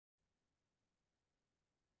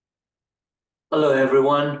Hello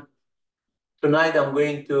everyone. Tonight I'm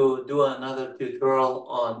going to do another tutorial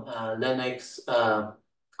on Linux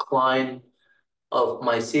client of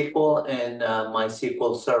MySQL and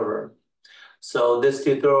MySQL Server. So this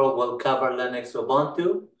tutorial will cover Linux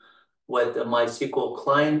Ubuntu with the MySQL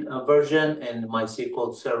client version and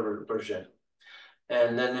MySQL Server version.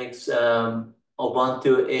 And Linux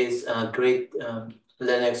Ubuntu is a great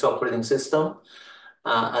Linux operating system.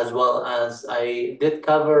 As well as I did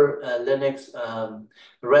cover Linux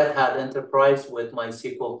Red Hat Enterprise with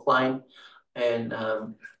MySQL Client and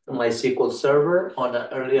MySQL Server on an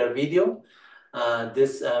earlier video.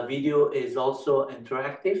 This video is also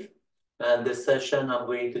interactive. This session I'm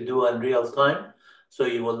going to do in real time. So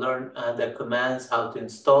you will learn the commands, how to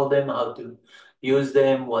install them, how to use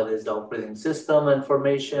them, what is the operating system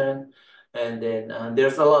information. And then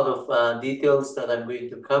there's a lot of details that I'm going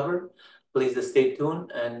to cover. Please stay tuned.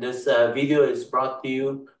 And this video is brought to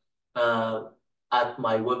you at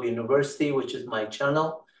MyWebUniversity, which is my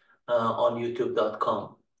channel on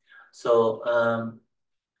youtube.com. So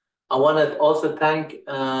I want to also thank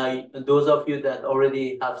those of you that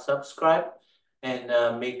already have subscribed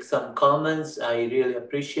and make some comments. I really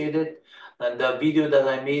appreciate it. And the video that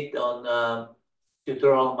I made on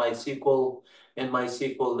tutorial MySQL and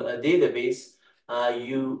MySQL database,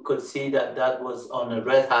 you could see that that was on a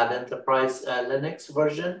Red Hat Enterprise Linux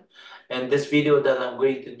version. And this video that I'm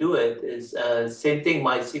going to do it is same thing,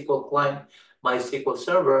 MySQL client, MySQL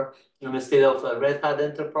server. And instead of Red Hat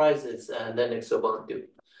Enterprise, it's Linux Ubuntu.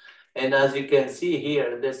 And as you can see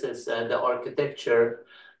here, this is the architecture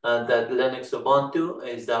that Linux Ubuntu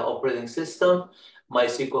is the operating system.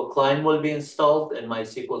 MySQL client will be installed and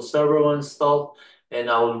MySQL server will install, and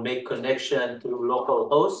I will make connection to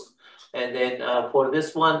localhost. And then for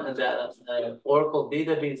this one, the Oracle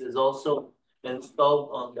database is also installed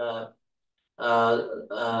on the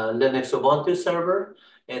Linux Ubuntu server.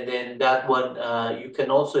 And then that one, you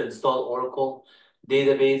can also install Oracle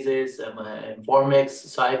databases, Informix,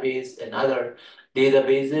 Sybase, and other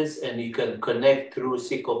databases, and you can connect through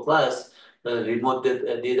SQL Plus, remote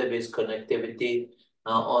database connectivity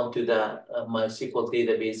onto the MySQL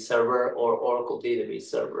database server or Oracle database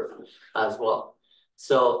server as well.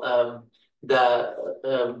 So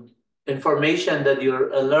the information that you're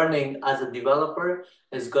learning as a developer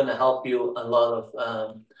is going to help you a lot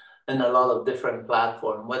of in a lot of different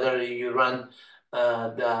platforms, whether you run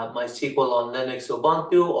the MySQL on Linux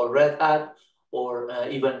Ubuntu or Red Hat or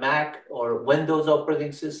even Mac or Windows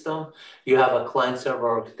operating system. You have a client-server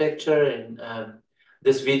architecture, and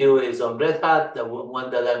this video is on Red Hat. The one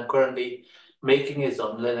that I'm currently making is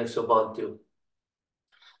on Linux Ubuntu.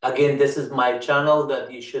 Again, this is my channel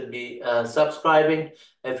that you should be subscribing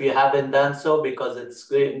if you haven't done so, because it's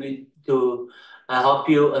going to help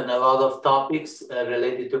you in a lot of topics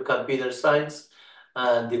related to computer science,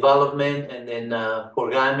 development, and then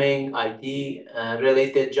programming, IT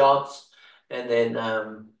related jobs, and then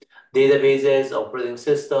databases, operating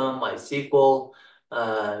system, MySQL,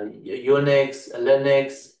 Unix,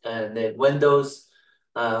 Linux, and then Windows,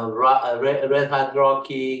 Red Hat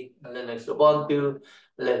Rocky, Linux Ubuntu,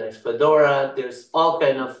 Linux Fedora. There's all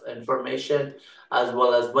kind of information, as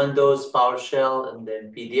well as Windows, PowerShell, and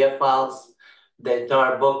then PDF files. The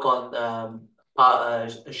entire book on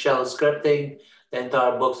shell scripting, the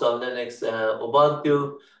entire books on Linux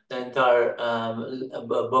Ubuntu, the entire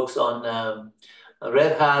books on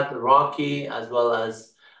Red Hat, Rocky, as well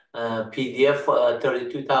as PDF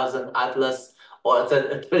 32,000 Atlas or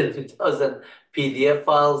 32,000 PDF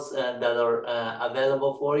files that are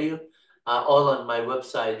available for you, all on my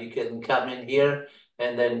website. You can come in here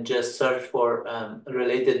and then just search for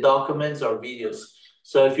related documents or videos.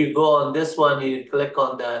 So if you go on this one, you click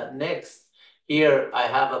on the next. Here, I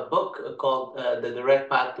have a book called The Direct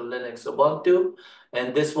Path to Linux Ubuntu.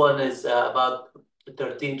 And this one is about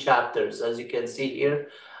 13 chapters. As you can see here,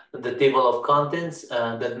 the table of contents.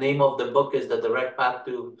 The name of the book is The Direct Path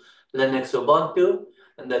to Linux Ubuntu.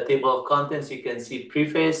 And the table of contents, you can see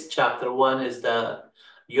preface. Chapter 1 is the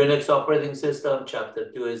Unix operating system.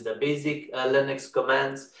 Chapter 2 is the basic Linux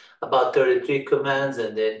commands, about 33 commands,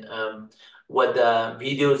 and then with the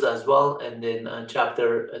videos as well. And then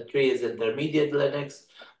chapter 3 is intermediate Linux,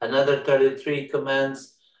 another 33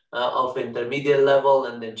 commands of intermediate level.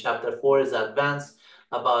 And then chapter 4 is advanced,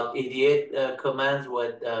 about 88 commands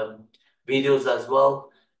with videos as well.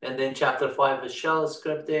 And then chapter 5 is shell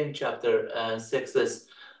scripting. Chapter 6 is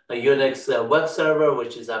a Unix web server,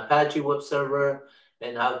 which is Apache web server,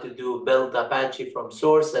 and how to build Apache from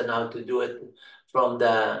source, and how to do it from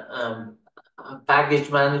the package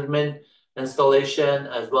management installation,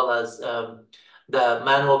 as well as the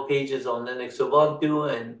manual pages on Linux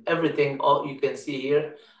Ubuntu and everything. All you can see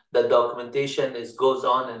here, the documentation goes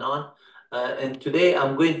on and on. And today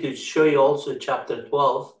I'm going to show you also chapter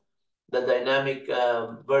 12, the dynamic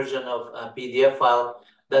version of a PDF file.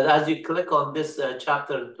 That as you click on this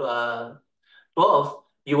chapter 12,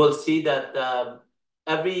 you will see that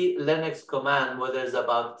every Linux command, where there's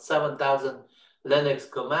about 7,000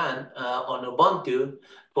 Linux command on Ubuntu,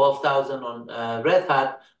 12,000 on Red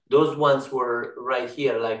Hat, those ones were right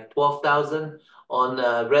here, like 12,000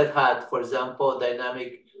 on Red Hat, for example,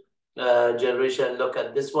 dynamic generation. Look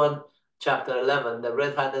at this one, chapter 11, the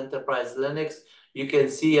Red Hat Enterprise Linux. You can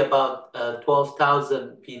see about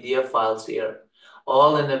 12,000 PDF files here,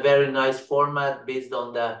 all in a very nice format based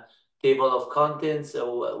on the table of contents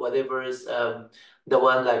or whatever is the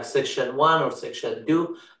one like section 1 or section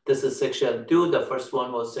 2. This is section 2. The first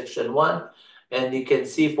one was section 1. And you can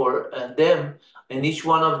see for them, in each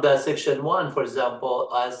one of the section 1, for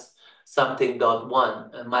example, as something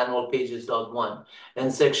 .1 and manual pages .1.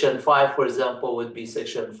 And section 5, for example, would be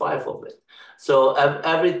section 5 of it. So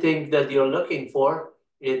everything that you're looking for,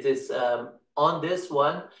 it is on this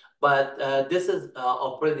one, but this is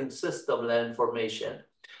operating system information.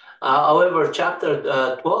 However,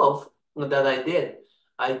 chapter 12 that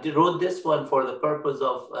I wrote this one for the purpose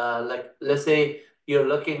of, like, let's say you're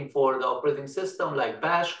looking for the operating system, like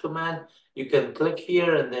bash command. You can click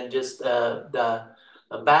here and then just the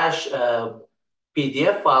bash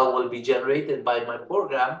PDF file will be generated by my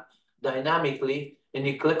program dynamically. And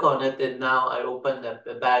you click on it, and now I open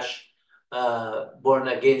the bash born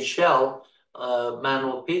again shell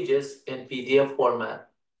manual pages in PDF format.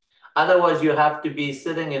 Otherwise, you have to be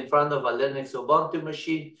sitting in front of a Linux Ubuntu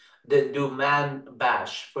machine, then do man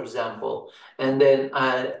bash, for example, and then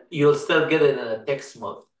you'll still get it in a text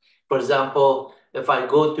mode. For example, if I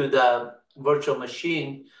go to the virtual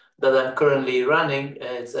machine that I'm currently running,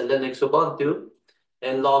 it's a Linux Ubuntu,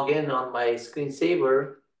 and log in on my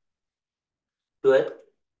screensaver to it.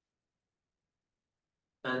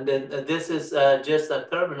 And then this is just a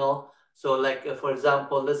terminal. So like, for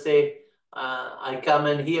example, let's say I come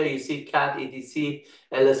in here, you see cat etc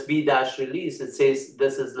lsb-release. It says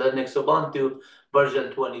this is Linux Ubuntu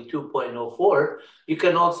version 22.04. You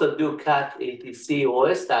can also do cat etc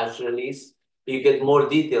os-release. You get more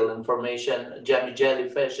detailed information. Jammy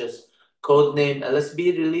Jellyfish's code name.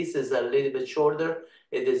 LSB release is a little bit shorter.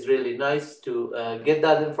 It is really nice to get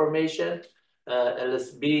that information.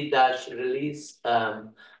 LSB-release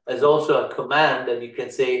is also a command that you can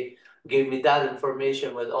say, give me that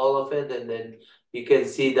information with all of it. And then you can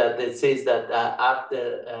see that it says that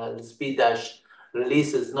after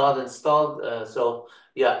LSB-release is not installed. So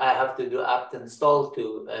yeah, I have to do apt install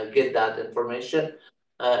to get that information.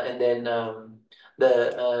 And then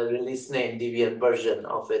the release name, Debian version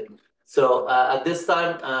of it. So at this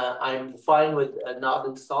time, I'm fine with not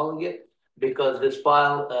installing it, because this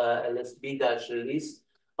file, lsb-release,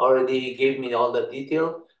 already gave me all the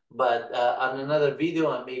detail. But on another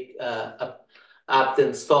video, I make apt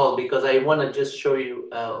install, because I want to just show you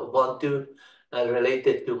Ubuntu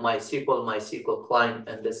related to MySQL Client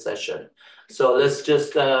in this session. So let's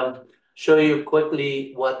just show you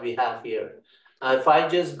quickly what we have here. If I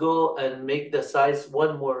just go and make the size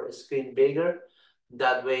one more screen bigger,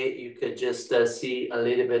 that way you could just see a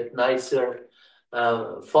little bit nicer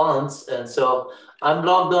fonts. And so I'm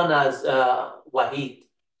logged on as Wahid.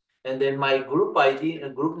 And then my group ID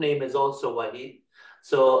and group name is also Wahid.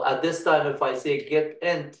 So at this time, if I say get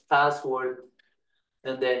int password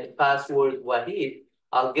and then password Wahid,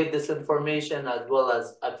 I'll get this information, as well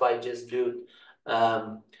as if I just do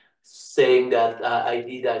saying that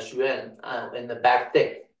ID-UN in the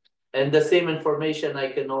backtick. And the same information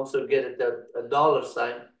I can also get at the dollar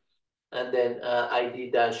sign and then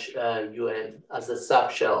ID-UN as a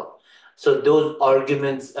subshell. So those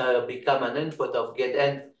arguments become an input of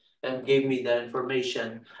getInt and give me the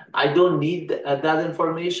information. I don't need that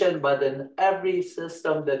information, but in every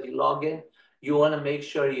system that you log in, you want to make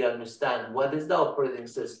sure you understand what is the operating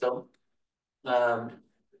system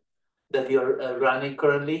that you're running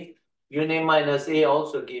currently. Uname minus A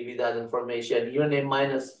also gave you that information. Uname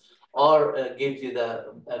minus R gives you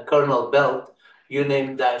the kernel belt.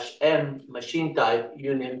 Uname dash M machine type.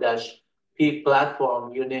 Uname dash P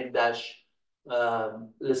platform. Uname dash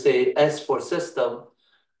let's say S for system.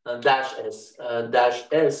 Dash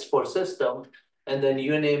S for system, and then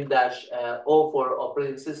uname dash O for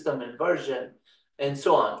operating system and version, and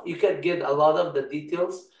so on. You can get a lot of the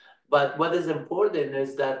details, but what is important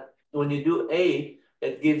is that when you do A,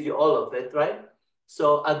 it gives you all of it, right?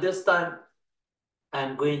 So at this time,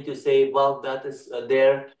 I'm going to say, well, that is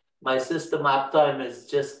there. My system uptime is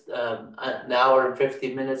just an hour and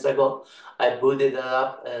 15 minutes ago. I booted it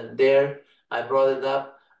up and there I brought it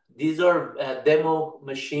up. These are demo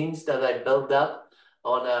machines that I built up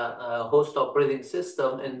on a host operating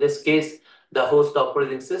system. In this case, the host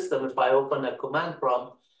operating system, if I open a command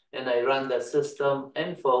prompt and I run the system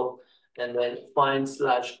info and then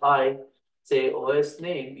find/I, say OS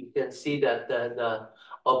name, you can see that the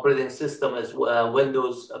operating system is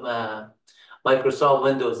Windows Microsoft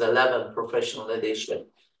Windows 11 Professional Edition.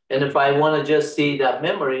 And if I want to just see that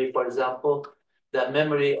memory, for example, that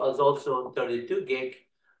memory is also 32 gig.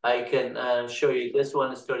 I can show you this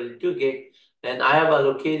one is 32 gig. And I have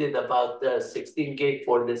allocated about 16 gig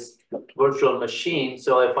for this virtual machine.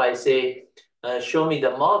 So if I say, show me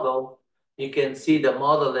the model, you can see the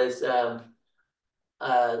model is Intel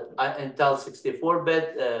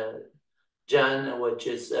 64-bit Jan, which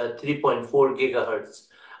is 3.4 gigahertz.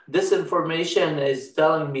 This information is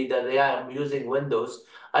telling me that, yeah, I'm using Windows.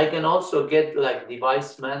 I can also get like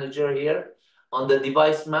device manager here. On the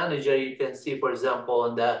device manager, you can see, for example,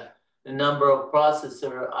 on the number of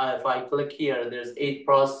processor, if I click here, there's 8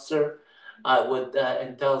 processor with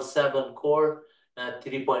Intel 7 core,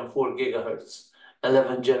 3.4 gigahertz,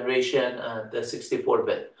 11 generation, the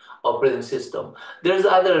 64-bit operating system. There's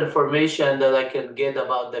other information that I can get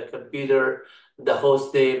about the computer, the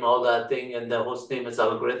host name, all that thing, and the host name is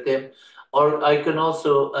algorithm. Or I can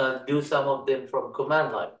also do some of them from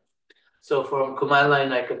command line. So from command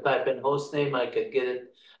line, I could type in host name, I could get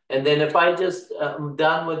it. And then if I just am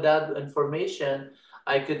done with that information,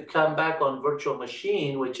 I could come back on virtual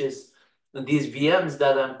machine, which is these VMs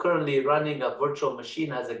that I'm currently running a virtual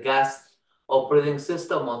machine as a guest operating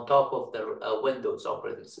system on top of the Windows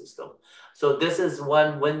operating system. So this is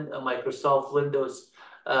one Microsoft Windows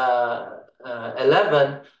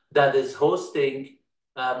 11 that is hosting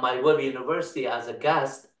MyWebUniversity as a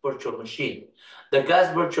guest virtual machine. The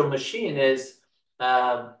guest virtual machine is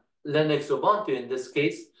Linux Ubuntu in this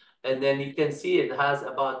case. And then you can see it has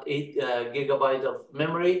about 8 gigabytes of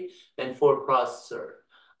memory and 4 processor.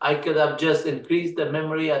 I could have just increased the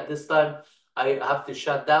memory at this time. I have to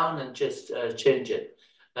shut down and just change it.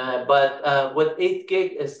 But with 8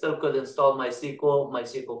 gig, it still could install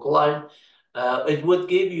MySQL Client. It would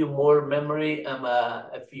give you more memory.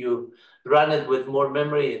 If you run it with more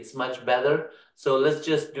memory, it's much better. So let's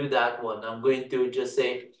just do that one. I'm going to just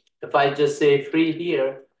say, if I just say free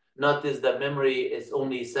here, notice the memory is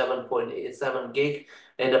only 7.87 gig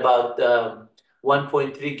and about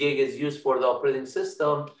 1.3 gig is used for the operating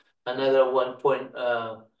system. Another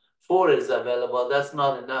 1.4 is available. That's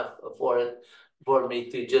not enough for me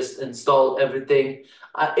to just install everything.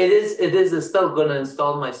 It is still going to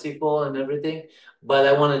install MySQL and everything, but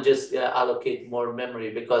I want to just allocate more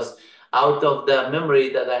memory because out of the memory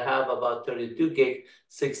that I have about 32 gig,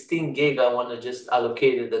 16 gig, I want to just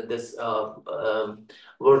allocate it in this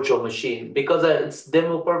virtual machine. Because it's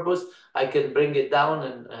demo purpose, I can bring it down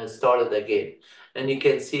and start it again. And you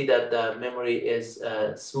can see that the memory is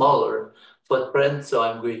smaller footprint, so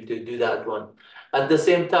I'm going to do that one. At the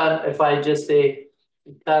same time, if I just say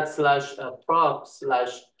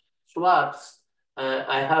cat/proc/swaps,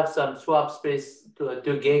 I have some swap space to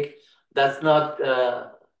 2 gig. That's not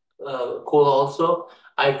cool also.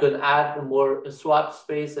 I could add more swap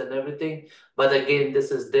space and everything. But again,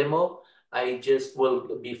 this is demo. I just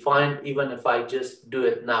will be fine even if I just do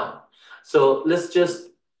it now. So let's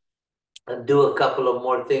just do a couple of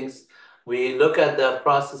more things. We look at the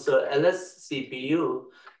processor LS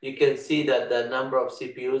CPU. You can see that the number of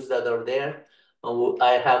CPUs that are there.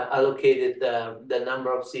 I have allocated the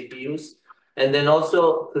number of CPUs. And then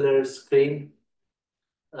also clear screen.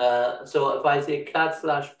 So if I say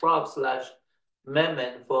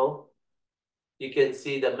cat/proc/meminfo, you can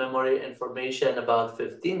see the memory information about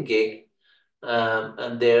 15 gig.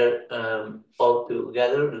 And they're all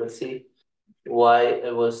together. Let's see why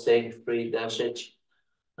it was saying free message.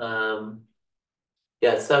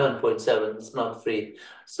 Yeah, 7.7, it's not free.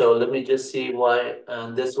 So let me just see why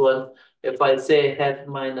this one, if I say head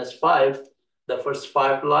 -5, the first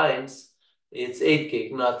 5 lines, it's 8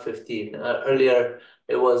 gig, not 15. Earlier,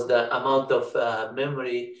 it was the amount of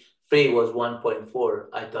memory free was 1.4.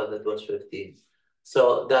 I thought it was 15.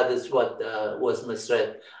 So that is what was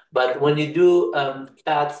misread. But when you do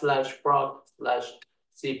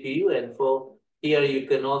cat/proc/CPU info, here you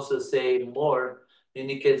can also say more, and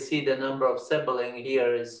you can see the number of sibling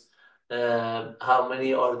here is how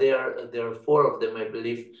many are there. There are 4 of them, I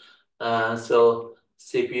believe. So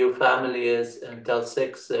CPU family is Intel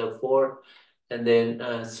 6, 4, and then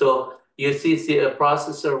so you see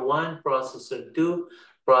processor 1, processor 2,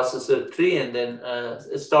 processor 3, and then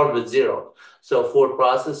start with 0. So 4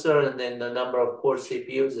 processor, and then the number of core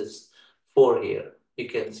CPUs is 4 here. You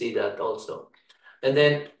can see that also. And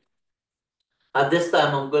then at this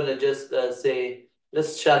time, I'm going to just say,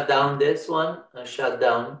 let's shut down this one, shut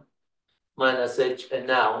down -H, and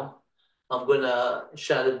now I'm gonna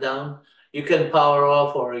shut it down. You can power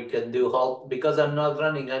off or you can do halt. Because I'm not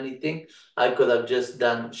running anything, I could have just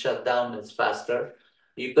done shut down, it's faster.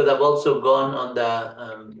 You could have also gone on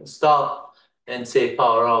the stop and say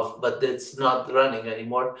power off, but it's not running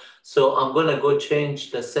anymore. So I'm gonna go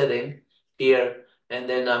change the setting here, and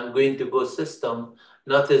then I'm going to go system.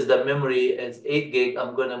 Notice the memory is 8 gig,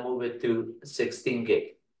 I'm gonna move it to 16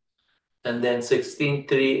 gig. And then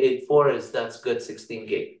 16384 is, that's good, 16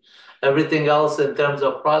 gig. Everything else in terms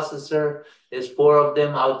of processor is 4 of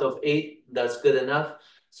them out of 8. That's good enough.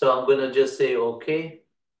 So I'm gonna just say okay.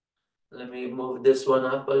 Let me move this one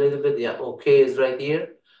up a little bit. Yeah, okay is right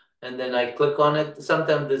here. And then I click on it.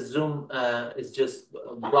 Sometimes the zoom is just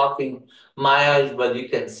blocking my eyes, but you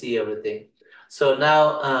can see everything. So now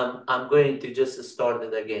I'm going to just start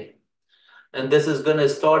it again. And this is going to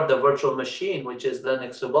start the virtual machine, which is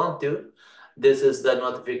Linux Ubuntu. This is the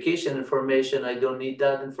notification information. I don't need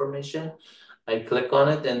that information. I click on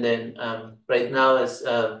it, and then right now is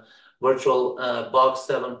virtual box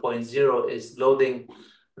 7.0 is loading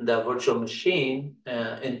the virtual machine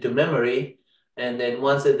into memory. And then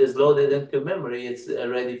once it is loaded into memory, it's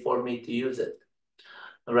ready for me to use it.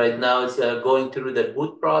 Right now it's going through the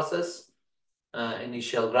boot process,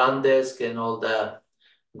 initial run disk and all the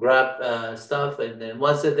grab stuff, and then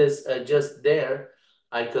once it is just there,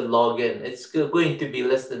 I could log in. It's going to be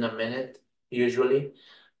less than a minute usually,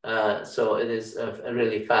 so it is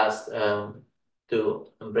really fast to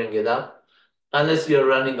bring it up, unless you're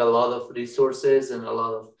running a lot of resources and a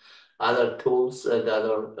lot of other tools that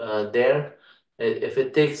are there. If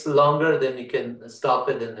it takes longer, then you can stop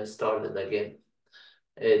it and start it again.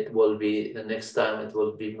 It will be, the next time it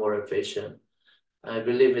will be more efficient. I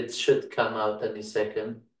believe it should come out any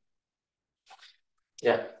second.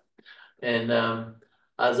 Yeah, and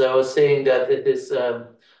as I was saying that it is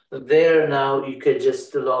there now, you can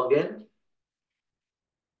just log in.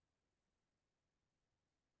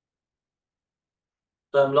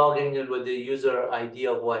 So I'm logging in with the user ID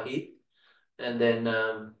of Wahid, and then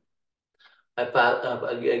I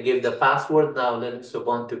give the password. Now Linux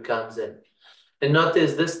Ubuntu comes in. And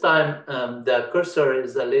notice this time the cursor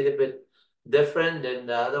is a little bit different than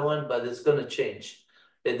the other one, but it's going to change.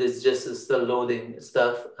 It is just still loading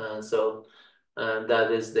stuff, so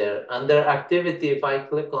that is there. Under activity, if I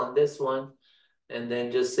click on this one and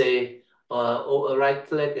then just say right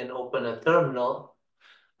click and open a terminal,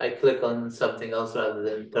 I click on something else rather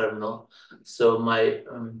than terminal. So my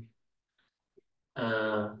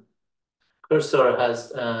cursor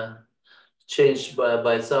has changed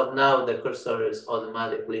by itself. Now the cursor is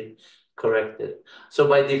automatically corrected. So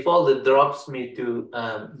by default, it drops me to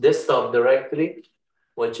desktop directory,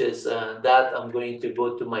 which is that I'm going to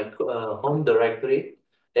go to my home directory.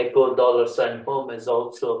 Echo $home is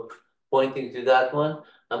also pointing to that one.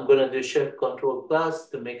 I'm going to do Shift Control Plus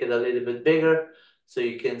to make it a little bit bigger so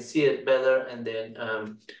you can see it better. And then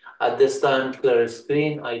at this time, clear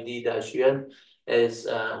screen, ID-UN is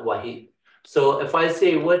Wahid. So if I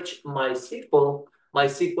say which MySQL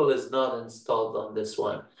is not installed on this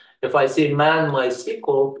one. If I say man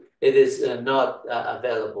MySQL, it is not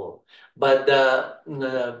available. But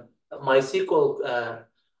the MySQL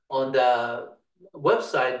on the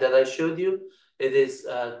website that I showed you, it is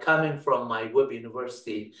coming from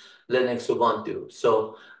MyWebUniversity Linux Ubuntu.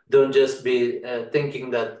 So don't just be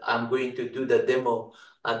thinking that I'm going to do the demo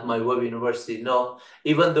at MyWebUniversity. No,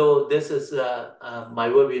 even though this is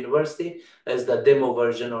MyWebUniversity as the demo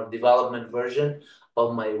version or development version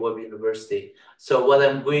of MyWebUniversity. So what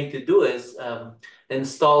I'm going to do is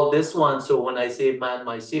install this one. So when I say man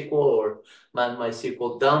MySQL or man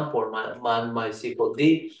MySQL dump or man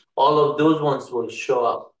MySQLD, all of those ones will show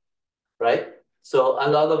up, right? So a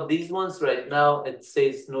lot of these ones right now, it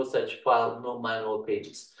says no such file, no manual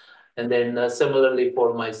pages. And then similarly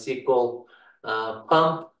for MySQL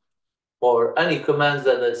pump or any commands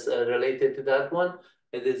that is related to that one,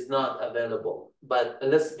 it is not available. But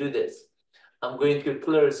let's do this. I'm going to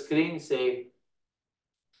clear screen, say,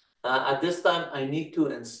 at this time, I need to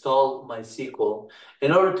install MySQL.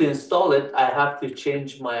 In order to install it, I have to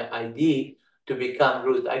change my ID to become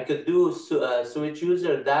root. I could do switch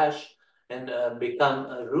user dash and become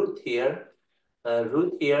a root here,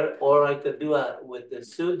 or I could do with the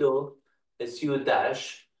sudo su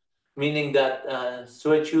dash, meaning that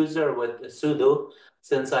switch user with the sudo.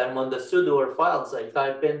 Since I'm on the sudo or files, I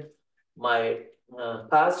type in my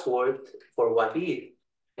password for Wahid,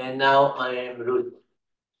 and now I am root.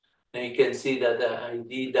 And you can see that the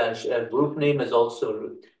ID dash group name is also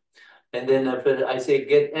root. And then if I say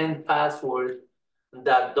get end password,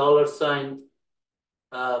 that $sign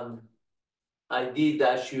ID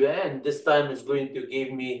dash UN, this time is going to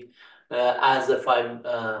give me as if I'm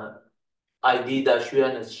ID dash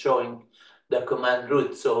UN is showing the command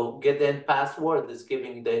root. So get end password is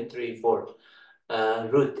giving the entry for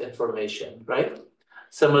root information, right?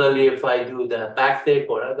 Similarly, if I do the backtick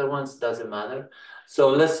or other ones, doesn't matter. So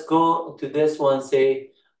let's go to this one,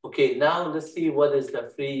 say, okay, now let's see what is the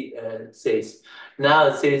free says. Now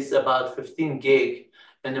it says about 15 gig.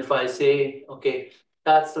 And if I say, okay,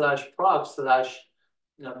 cat/proc/mem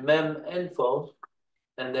info,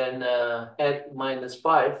 and then head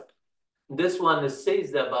 -5, this one is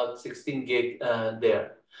says about 16 gig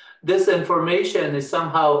there. This information is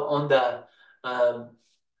somehow on the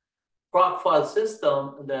proc file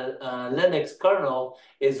system, the Linux kernel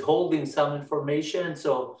is holding some information,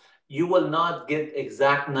 so you will not get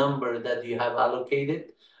exact number that you have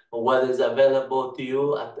allocated or what is available to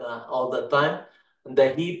you at all the time.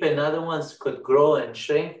 The heap and other ones could grow and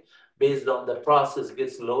shrink based on the process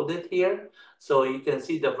gets loaded here. So you can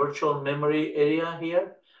see the virtual memory area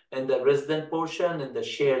here and the resident portion and the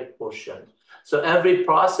shared portion. So every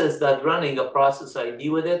process that's running a process ID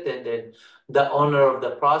with it, and then the owner of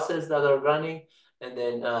the process that are running, and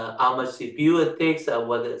then how much CPU it takes,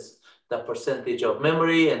 what is the percentage of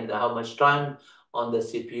memory, and how much time on the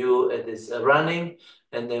CPU it is running,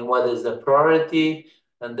 and then what is the priority,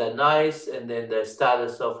 and the nice, and then the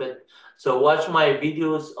status of it. So watch my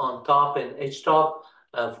videos on top and HTOP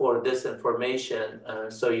for this information,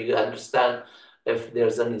 so you understand if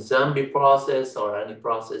there's any zombie process or any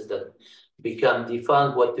process that become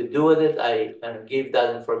defunct, what to do with it. I gave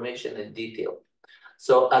that information in detail.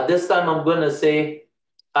 So at this time, I'm going to say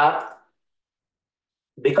app,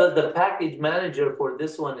 because the package manager for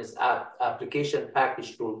this one is app, application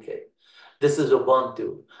package toolkit. This is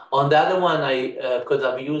Ubuntu. On the other one, I could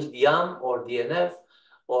have used YUM or DNF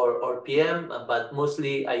or PM, but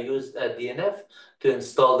mostly I used DNF to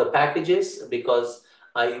install the packages because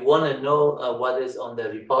I want to know what is on the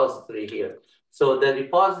repository here. So the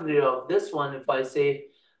repository of this one, if I say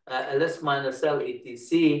ls-l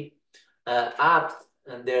etc app,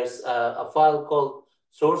 and there's a file called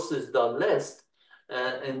sources.list,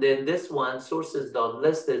 and then this one,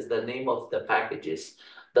 sources.list, is the name of the packages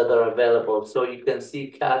that are available. So you can see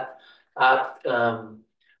cat app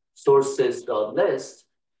sources.list.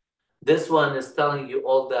 This one is telling you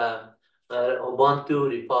all the Ubuntu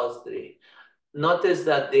repository. Notice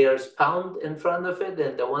that there's pound in front of it,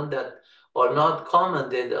 and the one that are not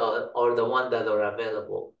commented are the one that are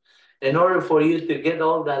available. In order for you to get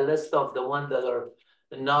all that list of the ones that are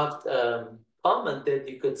not commented,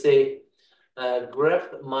 you could say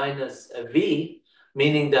grep -v,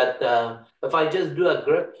 meaning that if I just do a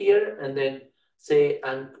grep here and then say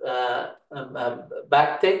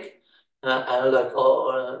backtick, like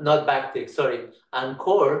not backtick, sorry,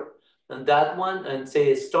 encore, and that one, and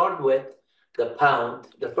say start with the pound,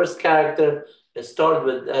 the first character, start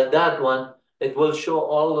with that one, it will show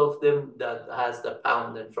all of them that has the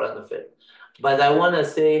pound in front of it. But I want to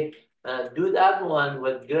say, do that one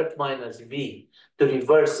with grep -v to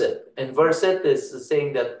reverse it. Inverse it is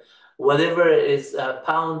saying that whatever is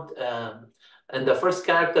pound and the first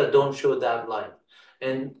character, don't show that line.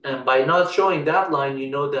 And by not showing that line, you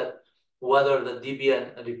know that what are the Debian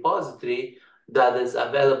repository that is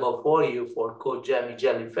available for you for code Jammy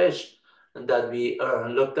Jellyfish, and that we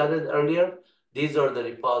looked at it earlier. These are the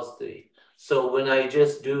repository. So when I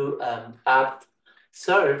just do apt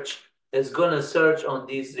search, it's going to search on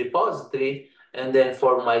these repository, and then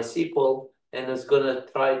for MySQL, and it's going to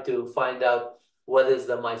try to find out what is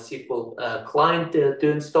the MySQL client to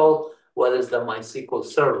install, what is the MySQL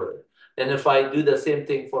server. And if I do the same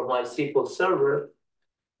thing for MySQL server,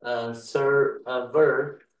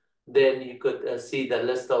 then you could see the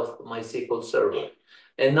list of MySQL server.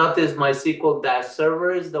 And notice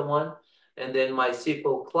MySQL-server is the one, and then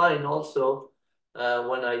MySQL client also.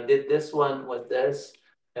 When I did this one with this,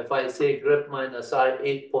 if I say grep -i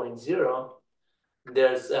 8.0,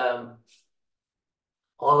 there's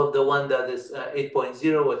all of the one that is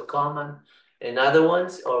 8.0 with common, and other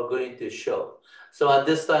ones are going to show. So at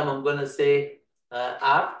this time, I'm going to say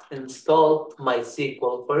apt install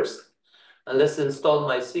MySQL first. And let's install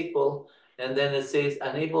MySQL, and then it says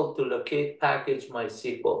unable to locate package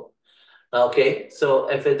MySQL. Okay, so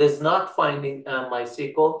if it is not finding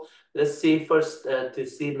MySQL, let's see first to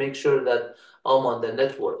see, make sure that I'm on the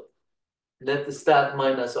network. Net stat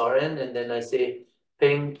 -rn, and then I say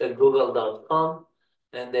ping google.com,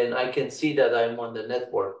 and then I can see that I'm on the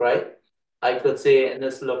network, right? I could say, and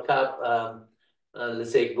let's look up,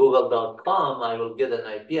 let's say google.com, I will get an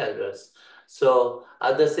IP address. So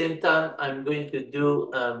at the same time, I'm going to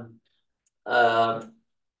do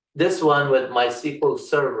this one with MySQL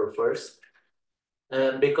Server first.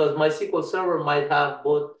 Because MySQL Server might have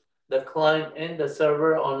both the client and the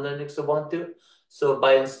server on Linux Ubuntu. So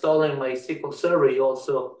by installing MySQL Server, you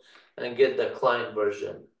also get the client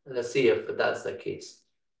version. Let's see if that's the case.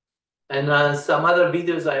 And some other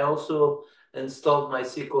videos, I also installed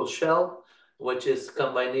MySQL Shell, which is a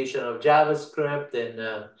combination of JavaScript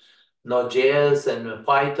and Node.js and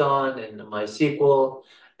Python and MySQL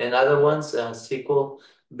and other ones, SQL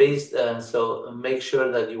based. So make sure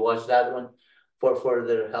that you watch that one for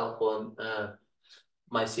further help on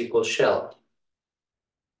MySQL Shell.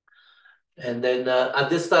 And then at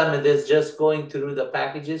this time, it is just going through the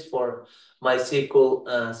packages for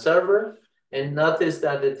MySQL Server. And notice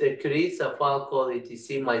that it creates a file called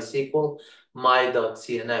etc MySQL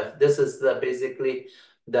my.cnf. This is basically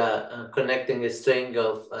the connecting a string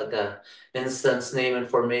of the instance name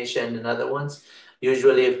information and other ones.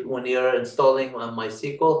 Usually, when you're installing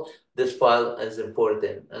MySQL, this file is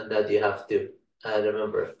important and that you have to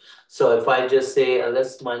remember. So if I just say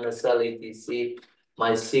ls -l etc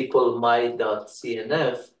MySQL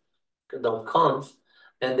my.cnf.conf,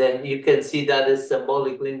 and then you can see that is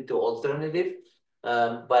symbolic link to alternative.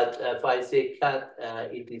 But if I say cat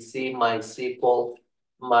etc MySQL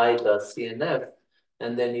my.cnf,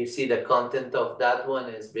 and then you see the content of that one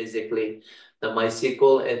is basically the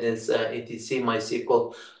MySQL, and it's etc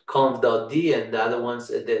MySQL conf.d, and the other ones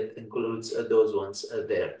that includes those ones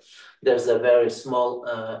there. There's a very small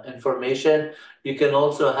information. You can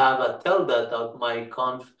also have a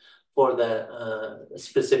tilde.myconf for the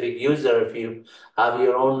specific user. If you have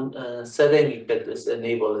your own setting, you can just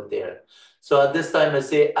enable it there. So at this time, I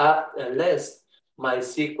say apt list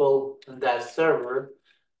MySQL dash server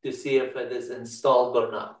to see if it is installed or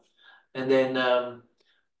not. And then,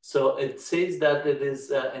 so it says that it is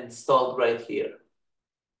installed right here,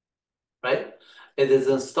 right? It is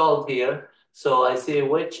installed here. So I say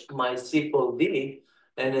which MySQLD,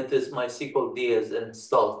 and it is MySQLD is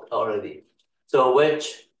installed already. So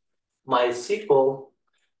which MySQL,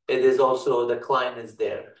 it is also the client is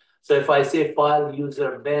there. So if I say file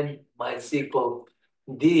user bin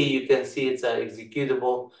MySQLD, you can see it's an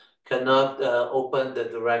executable, cannot open the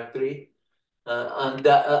directory. And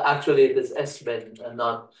actually it is SBIN and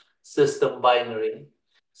not system binary.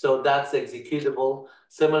 So that's executable.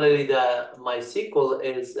 Similarly, the MySQL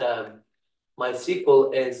is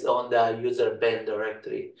on the user bin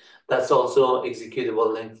directory. That's also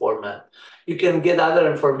executable link format. You can get other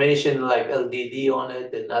information like LDD on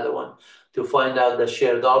it, another one, to find out the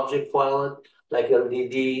shared object file, like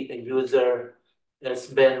LDD user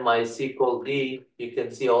SBIN MySQLD. You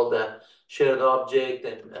can see all the shared object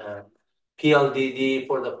and PLDD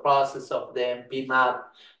for the process of them, PMAP,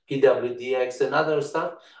 PWDX, and other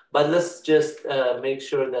stuff. But let's just make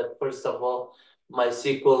sure that, first of all,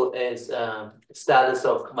 MySQL is status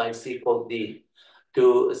of MySQLD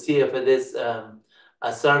to see if it is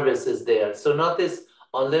a service is there. So notice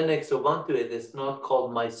on Linux Ubuntu, it is not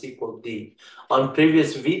called MySQLD. On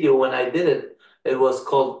previous video, when I did it, it was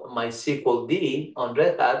called MySQLD on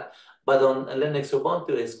Red Hat, but on Linux Ubuntu,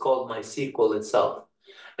 it's called MySQL itself.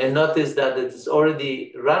 And notice that it is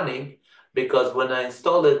already running because when I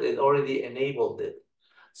installed it, it already enabled it.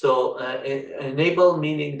 So enable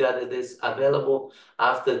meaning that it is available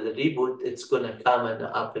after the reboot, it's going to come and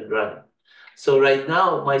up and running. So right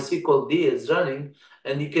now, MySQLD is running,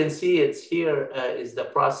 and you can see it's here is the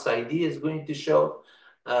process ID is going to show.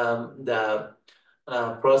 The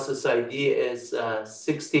process ID is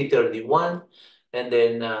 6031, and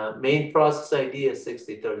then main process ID is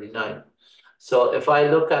 6039. So if I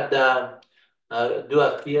look at the, do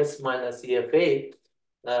a PS minus EFA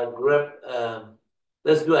grep,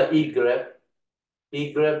 let's do an egrep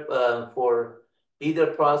for either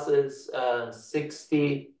process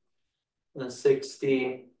 60,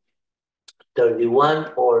 60,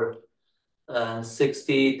 31 or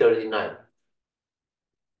 60, 39.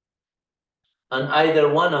 On either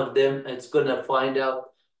one of them, it's going to find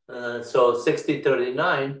out. So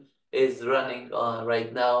 6039 is running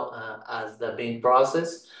right now as the main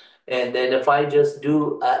process. And then if I just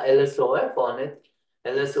do LSOF on it,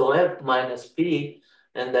 LSOF minus P,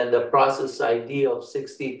 and then the process ID of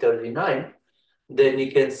 6039, then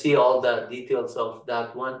you can see all the details of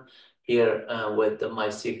that one here with the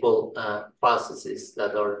MySQL processes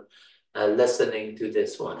that are listening to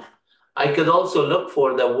this one. I could also look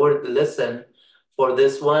for the word listen for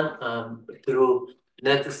this one through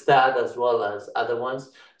netstat as well as other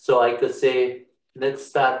ones. So I could say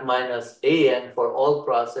netstat minus AN for all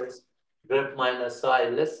process, grep minus I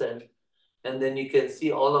listen, and then you can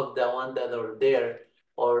see all of the ones that are there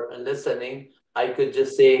or listening. I could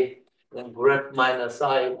just say grep minus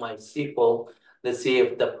I MySQL. Let's see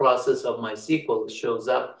if the process of MySQL shows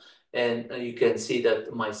up, and you can see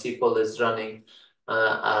that MySQL is running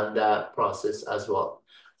on that process as well.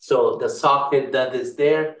 So the socket that is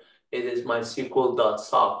there, it is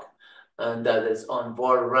MySQL.sock, and that is on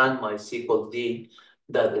board run MySQLD.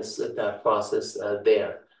 That is that process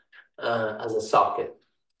there as a socket.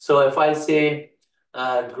 So if I say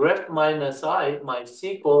grep minus I,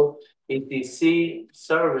 MySQL etc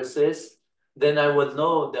services, then I would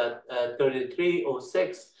know that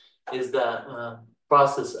 3306 is the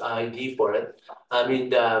process ID for it. I mean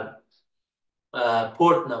the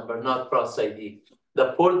port number, not process ID.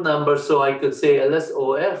 The port number, so I could say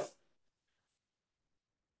LSOF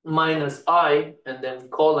minus I and then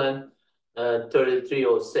colon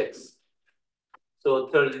 3306. So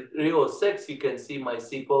 3306, you can see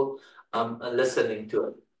MySQL listening to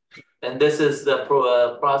it. And this is the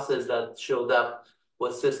process that showed up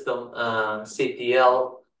with system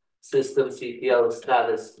CTL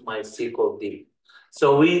status MySQLD.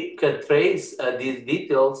 So we can trace these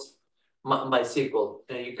details MySQL,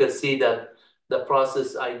 and you can see that the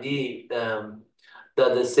process ID that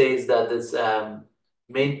it says that this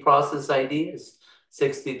main process ID is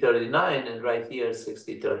 6039, and right here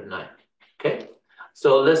 6039. Okay,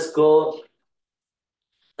 so let's go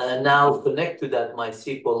now connect to that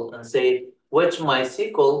MySQL and say which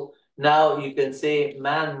MySQL. Now you can say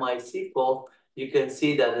man MySQL. You can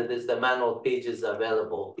see that it is the manual pages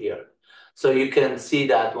available here. So you can see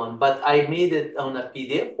that one, but I made it on a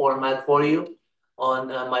PDF format for you on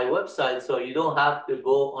my website, so you don't have to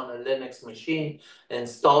go on a Linux machine,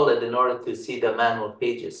 install it in order to see the manual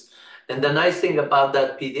pages. And the nice thing about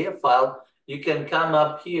that PDF file, you can come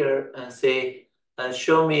up here and say,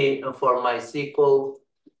 show me for MySQL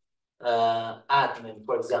admin,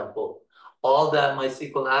 for example, all the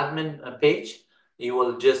MySQL admin page, you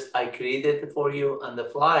will just, I created it for you on the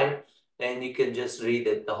fly, and you can just read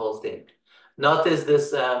it, the whole thing. Notice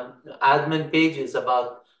this admin page is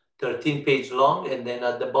about 13 page long, and then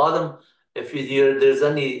at the bottom, if there's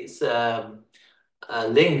any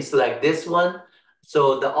links like this one,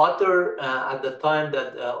 so the author at the time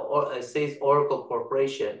that it says Oracle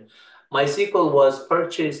Corporation, MySQL was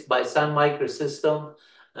purchased by Sun Microsystem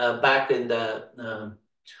back in the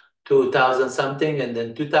 2000 something, and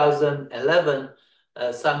then 2011,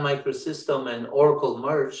 Sun Microsystem and Oracle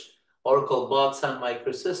merged. Oracle bought Sun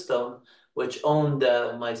Microsystem, which owned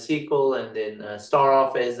MySQL and then Star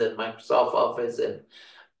Office and Microsoft Office, and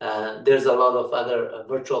there's a lot of other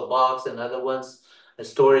VirtualBox and other ones,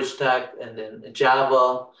 Storage Tech, and then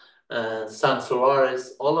Java, Sun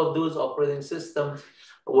Solaris. All of those operating systems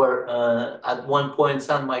were at one point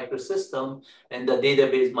Sun Microsystem, and the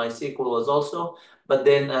database MySQL was also. But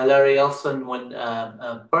then Larry Ellison, when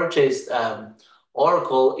purchased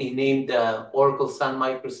Oracle, he named Oracle Sun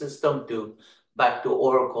Microsystem back to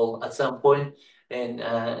Oracle at some point, and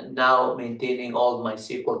now maintaining all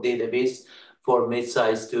MySQL database for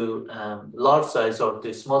mid-size to large size or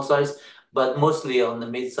to small size, but mostly on the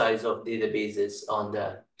mid-size of databases on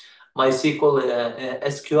the MySQL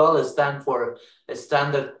SQL stands for a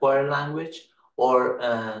standard query language, or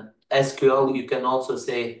SQL. You can also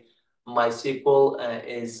say MySQL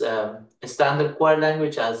is a standard query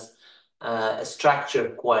language as a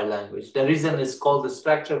structured query language. The reason it's called a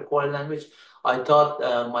structured query language, I taught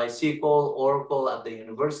MySQL, Oracle at the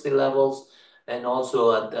university levels, and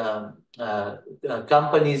also at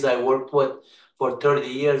companies I worked with for 30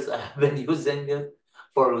 years. I've been using it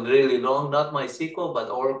for really long, not MySQL, but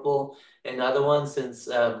Oracle and other ones since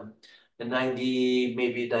 90,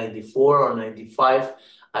 maybe 94 or 95.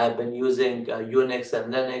 I've been using Unix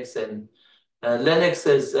and Linux, and Linux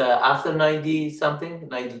is after 90 something,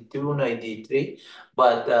 92, 93,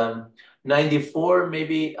 but 94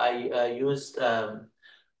 maybe I used, I'm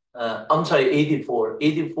sorry, 84.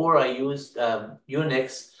 84 I used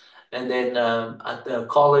Unix, and then at the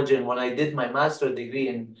college, and when I did my master's degree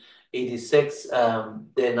in 86,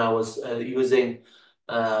 then I was using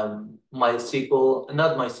MySQL,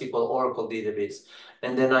 not MySQL, Oracle database.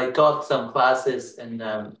 And then I taught some classes in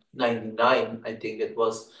 99, I think it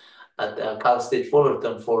was, at Cal State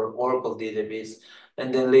Fullerton for Oracle database.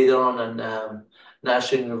 And then later on in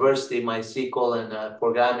National University, MySQL and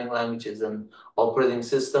programming languages and operating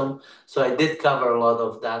system. So I did cover a lot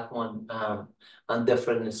of that one on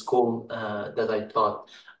different school that I taught,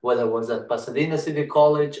 whether it was at Pasadena City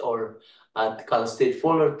College or at Cal State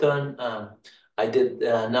Fullerton. I did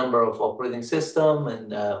a number of operating system and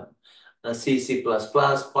C, C++,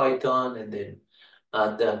 Python, and then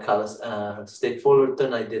the state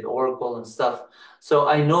Fullerton, I did Oracle and stuff. So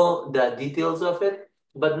I know the details of it,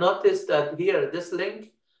 but notice that here, this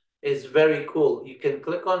link is very cool. You can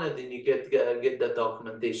click on it and you get the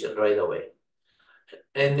documentation right away.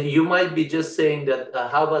 And you might be just saying that,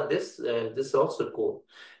 how about this? This is also cool.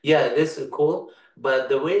 Yeah, this is cool. But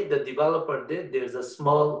the way the developer did, there's a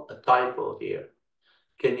small typo here.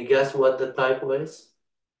 Can you guess what the typo is?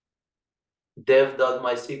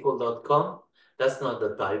 dev.mysql.com. That's not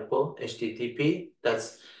the typo. HTTP,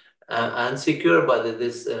 that's unsecure, but it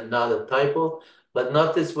is not a typo. But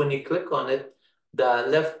notice when you click on it, the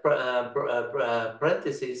left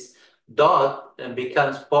parenthesis dot and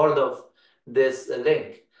becomes part of this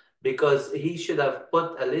link, because he should have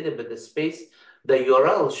put a little bit of space. The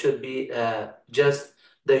URL should be just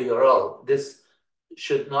the URL. This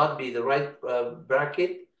should not be the right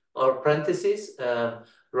bracket or parentheses,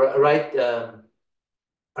 right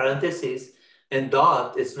parentheses, and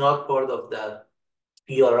dot is not part of the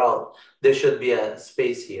URL. There should be a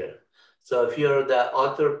space here. So if you're the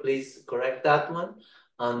author, please correct that one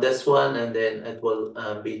on this one, and then it will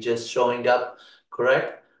be just showing up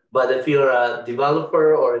correct. But if you're a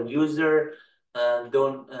developer or a user,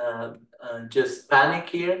 don't just panic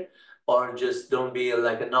here, or just don't be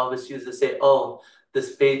like a novice user, say, oh,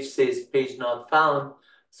 this page says page not found,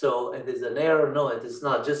 so it is an error. No, it is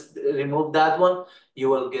not. Just remove that one. You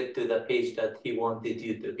will get to the page that he wanted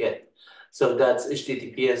you to get. So that's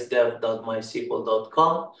https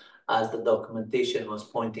dev.mysql.com, as the documentation was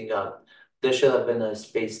pointing out. There should have been a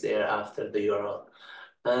space there after the URL.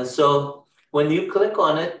 And so when you click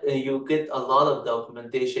on it, you get a lot of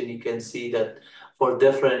documentation. You can see that for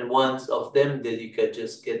different ones of them, that you can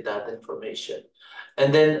just get that information.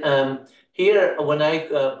 And then here, when I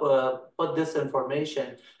put this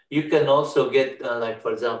information, you can also get, like,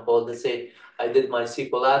 for example, let's say I did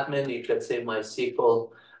MySQL admin, you can say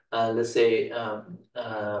MySQL, let's say,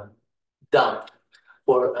 dump,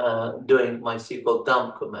 for doing MySQL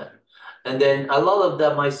dump command. And then a lot of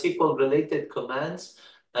the MySQL related commands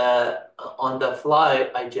on the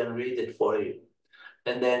fly, I generated for you.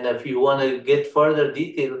 And then if you want to get further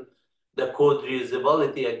detail, the code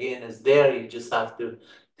reusability again is there. You just have to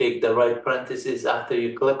take the right parentheses after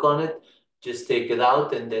you click on it, just take it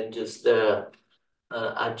out, and then just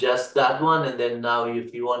adjust that one. And then now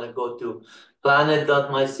if you want to go to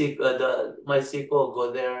planet.mysql,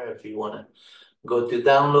 go there. If you want to go to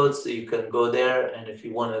downloads, you can go there. And if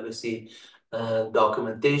you want to see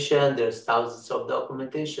documentation, there's thousands of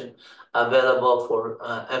documentation available for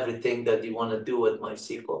everything that you want to do with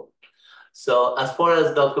MySQL. So as far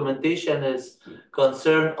as documentation is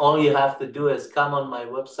concerned, all you have to do is come on my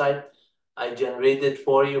website. I generated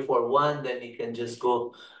for you for one, then you can just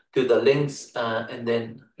go to the links and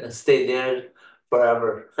then stay there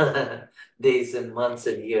forever, days and months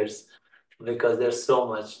and years, because there's so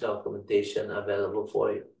much documentation available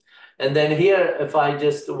for you. And then here, if I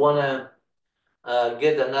just want to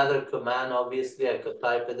get another command, obviously I could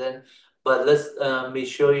type it in, but let me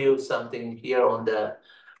show you something here on the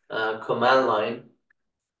command line.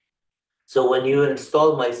 So when you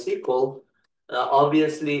install MySQL,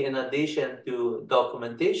 obviously in addition to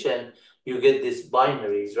documentation, you get these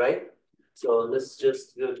binaries, right? So let's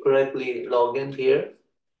just correctly log in here.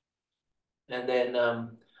 And then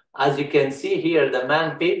as you can see here, the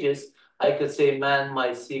man pages, I could say man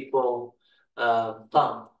MySQL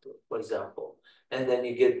thumb, for example. And then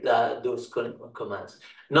you get those commands.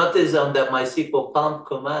 Notice on the MySQL pump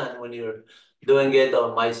command, when you're doing it,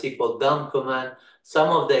 or MySQL dump command, some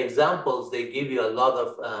of the examples, they give you a lot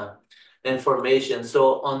of information.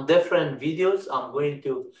 So on different videos, I'm going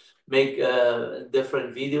to make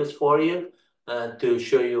different videos for you to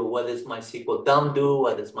show you what does MySQL dump do,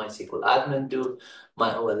 what does MySQL admin do,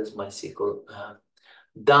 what does MySQL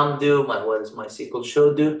dump do, what does MySQL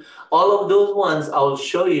show do. All of those ones I'll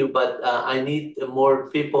show you, but I need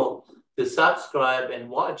more people to subscribe and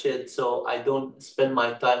watch it, so I don't spend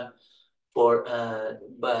my time for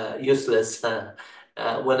useless.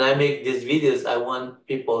 When I make these videos, I want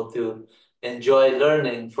people to enjoy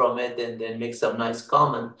learning from it and then make some nice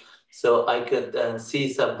comment, so I could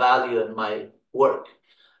see some value in my work.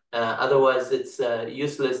 Otherwise, it's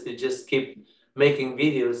useless to just keep making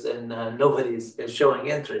videos and nobody's showing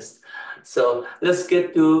interest. So let's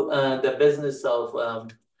get to the business of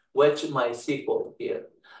which MySQL here.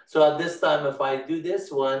 So at this time, if I do this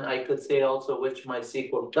one, I could say also which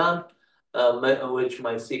MySQL dump, which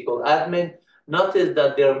MySQL admin. Notice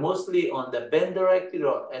that they're mostly on the bin directory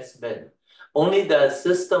or S bin. Only the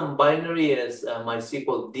system binary is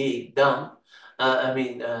MySQL D dump.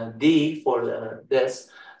 D for this.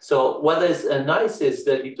 So what is nice is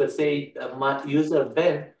that you could say my user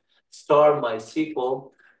bin star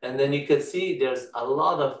MySQL, and then you can see there's a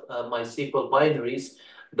lot of MySQL binaries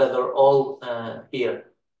that are all here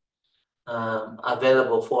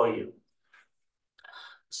available for you.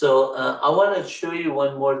 So I want to show you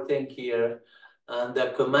one more thing here.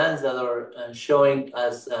 The commands that are showing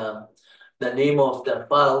as the name of the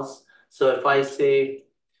files. So if I say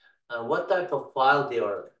what type of file they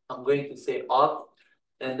are, I'm going to say auth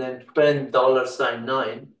and then print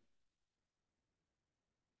 $9.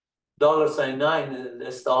 $9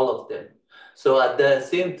 lists all of them. So at the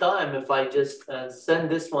same time, if I just send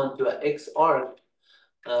this one to an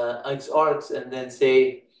xargs and then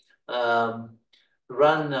say run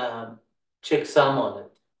checksum on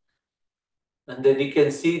it. And then you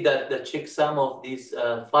can see that the checksum of these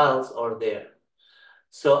files are there.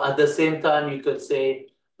 So at the same time, you could say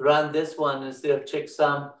run this one instead of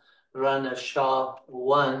checksum, run a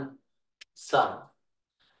SHA-1 sum.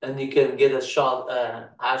 And you can get a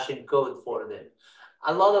hashing code for them.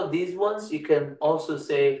 A lot of these ones, you can also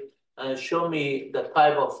say, show me the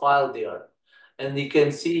type of file they are. And you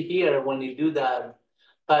can see here, when you do that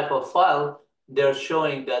type of file, they're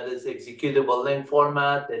showing that it's executable link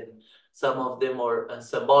format, and some of them are a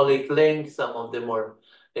symbolic link, some of them are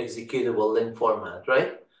executable link format,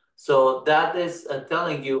 right? So that is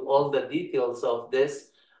telling you all the details of this.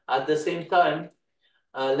 At the same time,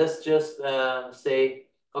 let's just say,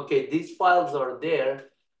 okay, these files are there.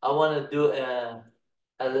 I want to do a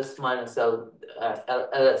ls minus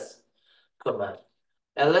ls command.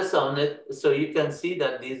 ls on it, so you can see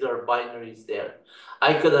that these are binaries there.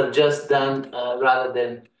 I could have just done, rather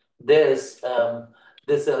than this,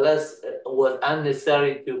 this ls was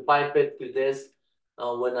unnecessary to pipe it to this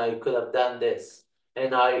when I could have done this.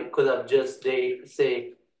 And I could have just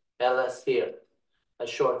say ls here, a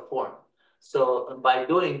short form. So by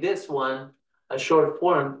doing this one, a short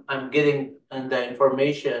form, I'm getting the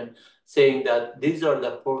information saying that these are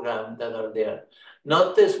the programs that are there.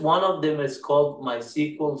 Notice one of them is called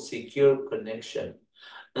MySQL Secure Connection,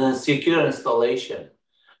 Secure Installation.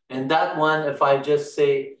 And that one, if I just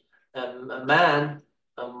say man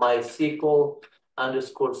MySQL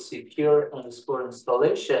underscore secure underscore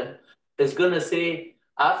installation, is going to say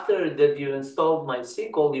after that you installed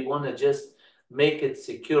MySQL, you want to just make it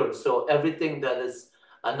secure. So everything that is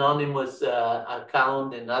anonymous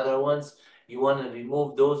account and other ones, you want to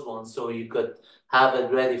remove those ones so you could have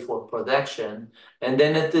it ready for production. And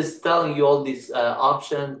then it is telling you all these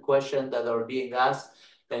questions that are being asked,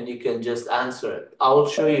 and you can just answer it. I will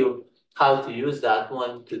show you how to use that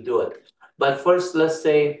one to do it. But first, let's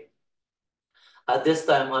say at this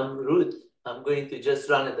time on root, I'm going to just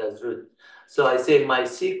run it as root. So I say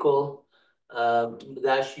MySQL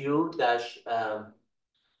dash u dash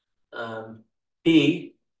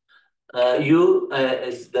p. U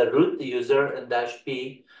is the root user and dash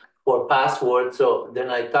p for password. So then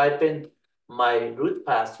I type in my root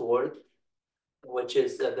password, which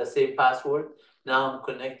is the same password. Now I'm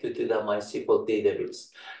connected to the MySQL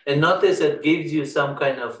database. And notice it gives you some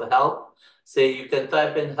kind of help. Say you can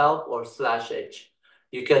type in help or /h.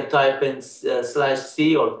 You can type in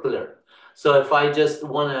 /c or clear. So if I just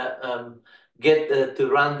want to get to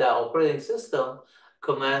run the operating system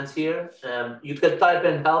commands here, you can type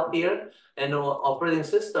in help here, and operating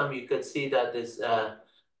system, you can see that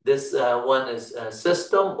this one is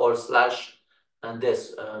system or slash and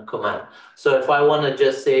this command. So if I want to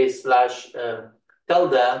just say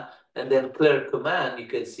 /tilde and then clear command, you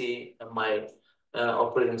can see my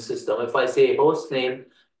operating system. If I say host name,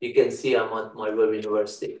 you can see I'm at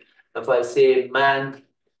MyWebUniversity. If I say man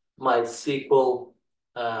MySQL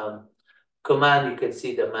command, you can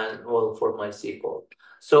see the manual for MySQL.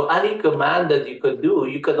 So any command that you could do,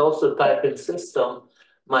 you could also type in system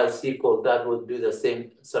MySQL. That would do the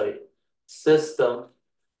same. Sorry, system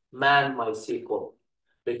man MySQL,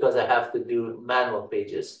 because I have to do manual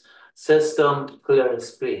pages. System clear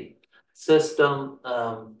screen, system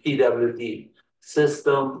PWD,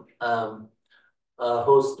 system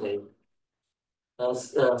hostname.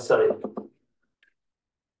 Sorry,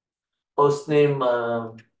 hostname.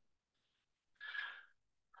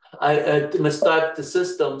 I must type the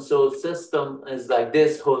system. So system is like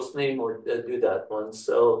this. Hostname would do that one.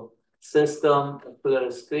 So system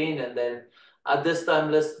clear screen, and then at this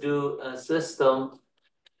time let's do a system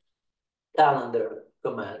calendar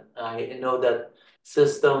command. I know that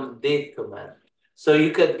system date command. So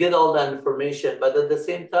you could get all that information, but at the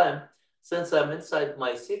same time, since I'm inside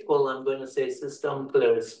MySQL, I'm going to say system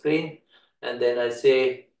clear screen, and then I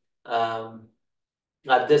say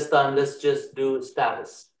at this time let's just do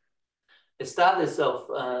status. status of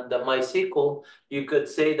the MySQL, you could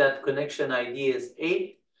say that connection ID is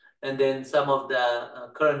 8, and then some of the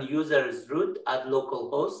current user is root at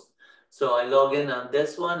localhost. So I log in on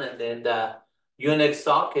this one, and then the Unix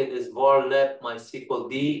socket is var lep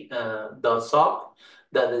MySQLD .sock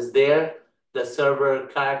that is there. The server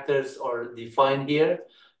characters are defined here.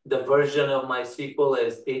 The version of MySQL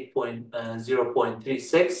is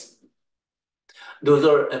 8.0.36. Those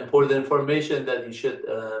are important information that you should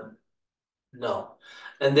know.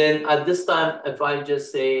 And then at this time, if I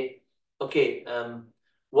just say, okay,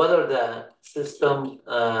 what are the system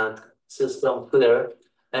clear,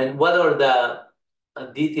 and what are the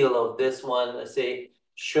detail of this one? Say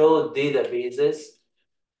show databases.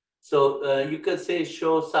 So you could say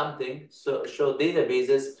show something. So show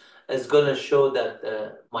databases is going to show that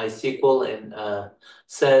MySQL and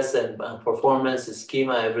says and performance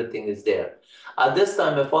schema, everything is there. At this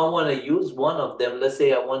time, if I want to use one of them, let's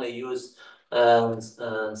say I want to use uh,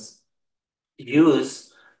 uh,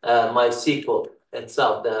 MySQL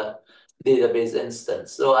itself, the database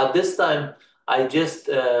instance. So at this time, I just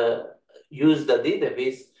use the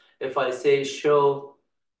database. If I say show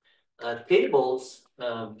tables,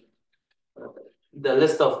 the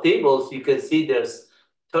list of tables, you can see there's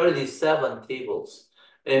 37 tables.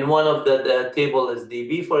 And one of the table is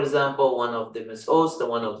DB, for example, one of them is host, and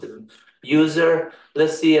one of them user.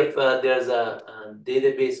 Let's see if there's a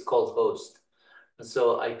database called host.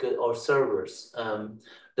 So I could, or servers.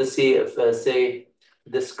 Let's see if say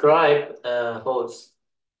describe host.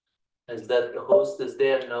 Is that the host is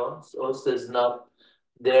there? No, host is not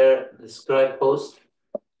there. Describe host.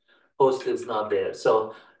 Host is not there.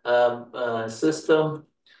 So system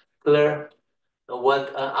clear.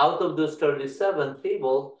 What out of those 37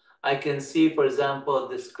 table, I can see, for example,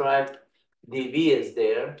 describe DB is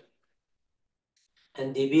there,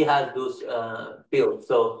 and DB has those fields.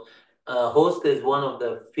 So host is one of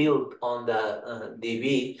the field on the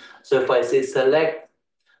DB. So if I say select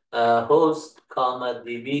host, comma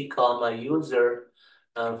DB, comma user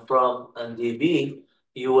from DB,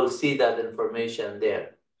 you will see that information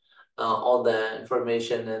there. All the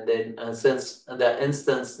information, and then since the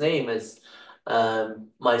instance name is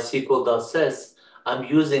MySQL.sys, I'm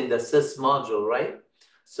using the sys module, right?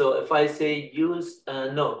 So if I say use,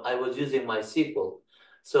 no, I was using MySQL.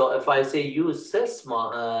 So if I say use sys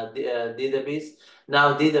database,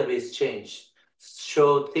 now database changed.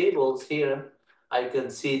 Show tables here, I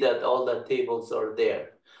can see that all the tables are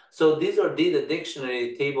there. So these are data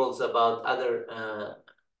dictionary tables about other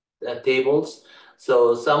tables.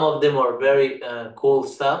 So some of them are very cool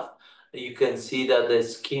stuff. You can see that the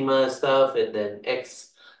schema stuff, and then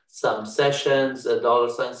X some sessions, a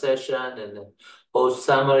 $ session, and then host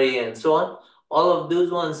summary, and so on. All of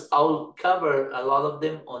those ones, I'll cover a lot of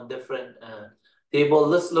them on different table.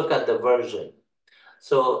 Let's look at the version.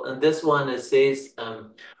 So in this one, it says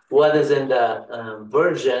what is in the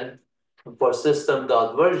version for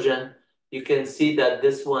system.version. You can see that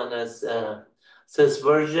this one is says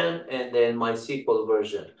version and then MySQL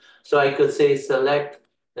version. So I could say select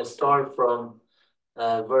and start from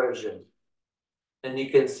version. And you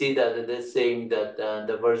can see that it is saying that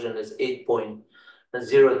the version is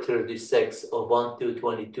 8.036 of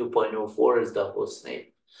 1222.04 is the host name.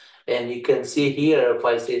 And you can see here, if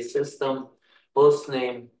I say system host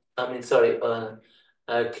name, cat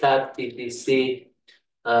etc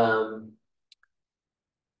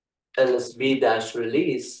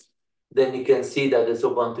lsb-release, then you can see that it's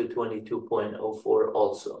Ubuntu 22.04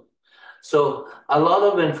 also. So a lot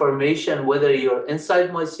of information, whether you're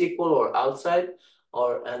inside MySQL or outside,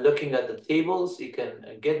 or looking at the tables, you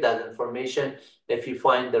can get that information if you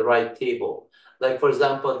find the right table. Like for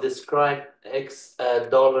example, describe X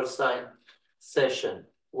 $ session,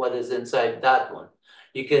 what is inside that one.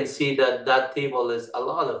 You can see that that table is a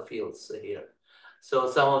lot of fields here. So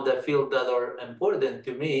some of the fields that are important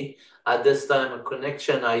to me at this time, a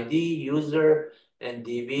connection ID, user, and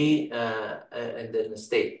DB, and then the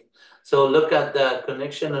state. So look at the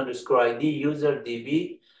connection underscore ID, user,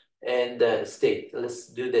 DB, and state. Let's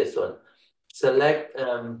do this one. Select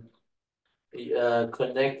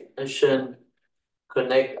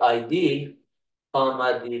connect ID,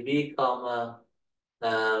 comma, DB, comma,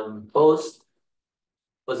 host.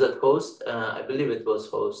 Was it host? I believe it was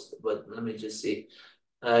host, but let me just see.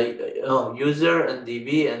 User and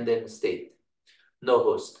DB and then state. No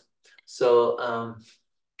host. So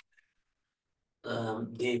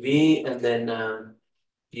DB and then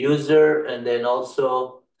user, and then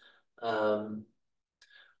also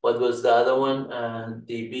what was the other one?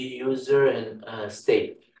 DB user and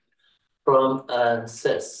state from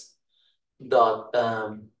sys dot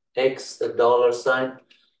X $.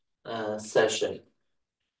 session.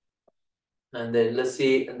 And then let's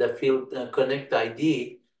see in the field connect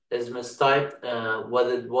ID is mistyped what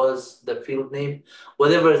it was the field name,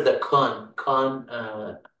 whatever is the con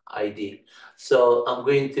ID. So I'm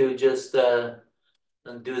going to just and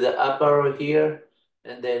do the up arrow here,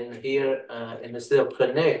 and then here, and instead of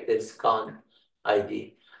connect, it's con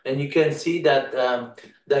ID. And you can see that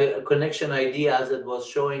the connection ID as it was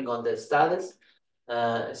showing on the status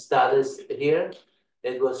here,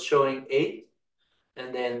 it was showing 8.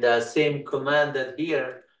 And then the same command that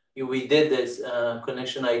here we did this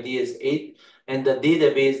connection ID is 8, and the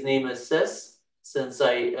database name is sys, since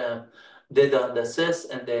I did on the sys,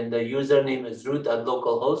 and then the username is root at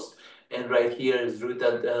localhost, and right here is root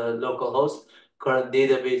at localhost. Current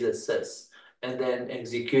database is sys, and then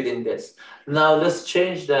executing this. Now let's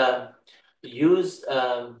change the use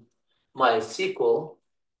MySQL.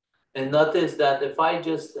 And notice that if I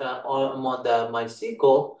just I'm on the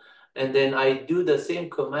MySQL, and then I do the same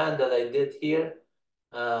command that I did here.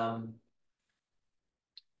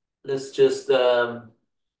 Let's just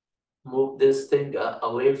move this thing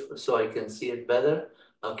away so I can see it better.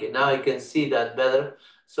 Okay, now I can see that better.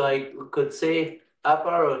 So I could say up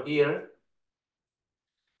arrow here,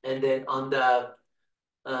 and then on the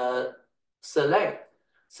uh, select,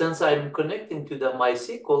 since I'm connecting to the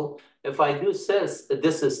MySQL, if I do sys,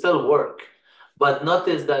 this is still work. But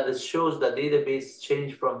notice that it shows the database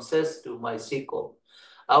changed from sys to MySQL.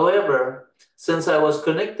 However, since I was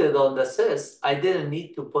connected on the sys, I didn't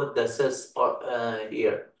need to put the sys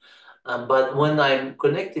here. But when I'm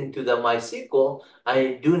connecting to the MySQL,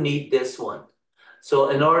 I do need this one. So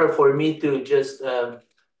in order for me to just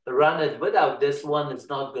run it without this one, it's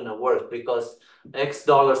not going to work because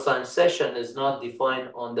 $$ session is not defined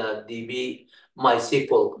on the DB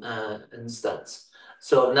MySQL instance.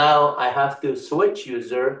 So now I have to switch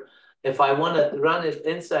user. If I want to run it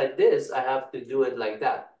inside this, I have to do it like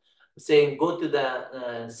that. Saying go to the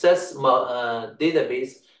sys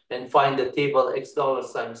database and find the table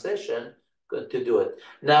 $$ session to do it.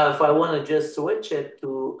 Now, if I want to just switch it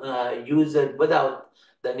to use it without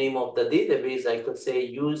the name of the database, I could say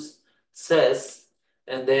use sys,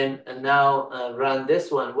 and then now run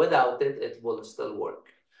this one without it, it will still work.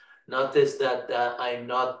 Notice that I'm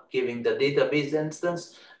not giving the database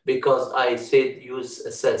instance because I said use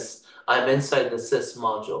sys. I'm inside the sys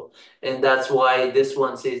module. And that's why this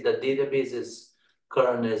one says the database is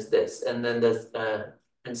current is this, and then the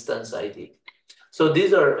instance ID. So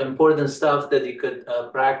these are important stuff that you could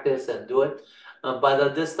practice and do it. But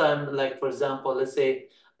at this time, like for example, let's say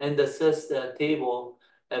in the sys table,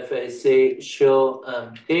 if I say show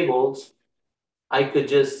tables, I could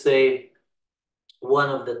just say one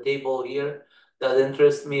of the table here that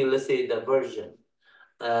interests me, let's say the version.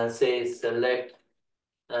 Say select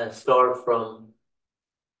store from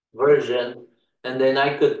version, and then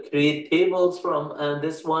I could create tables from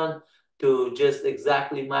this one to just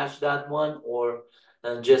exactly match that one, or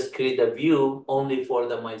just create a view only for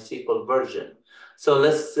the MySQL version. So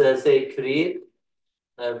let's say create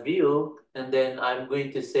a view, and then I'm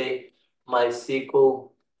going to say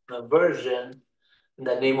MySQL version,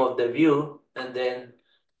 the name of the view, and then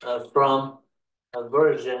from a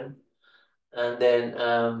version, and then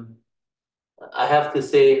I have to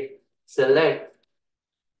say select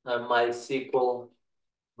MySQL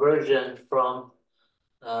version from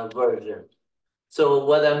version. So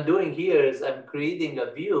what I'm doing here is I'm creating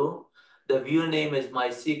a view. The view name is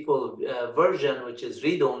MySQL version, which is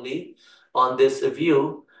read-only on this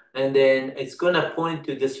view. And then it's going to point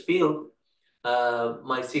to this field,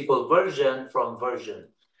 MySQL version from version.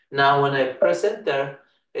 Now, when I press enter,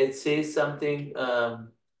 it says something,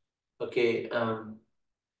 okay,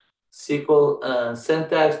 SQL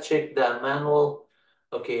syntax, check the manual.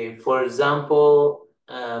 Okay, for example,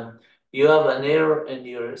 you have an error in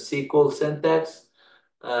your SQL syntax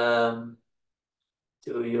to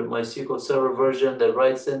your MySQL Server version. The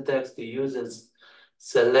right syntax to use is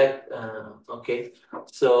select. Okay,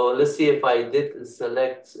 so let's see if I did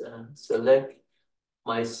select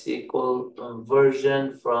MySQL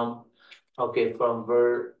version from, okay, from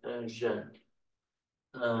version.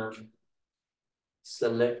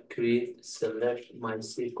 Select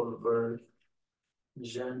MySQL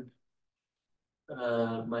version,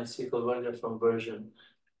 MySQL version from version.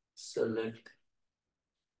 Select,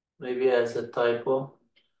 maybe as a typo.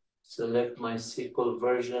 Select MySQL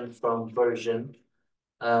version from version.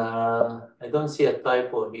 I don't see a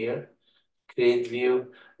typo here. Create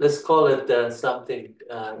view. Let's call it something,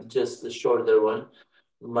 just a shorter one.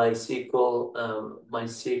 MySQL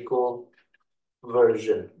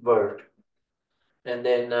version, and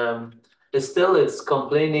then still it's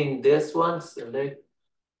complaining this one. Select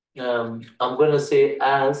I'm going to say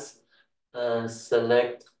as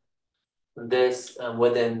select this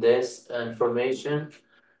within this information,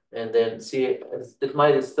 and then see it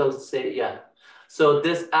might still say yeah. So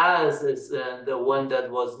this as is the one that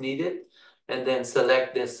was needed, and then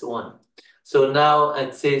select this one. So now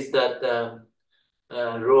it says that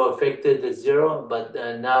row affected is 0, but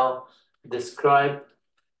now describe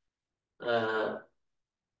the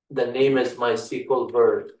name is MySQL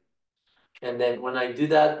verb. And then when I do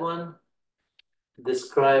that one,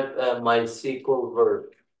 describe MySQL verb.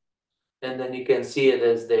 And then you can see it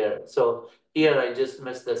is there. So here I just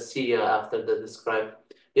missed the C after the describe.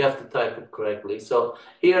 You have to type it correctly. So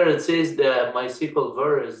here it says the MySQL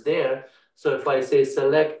verb is there. So if I say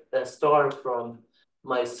select a star from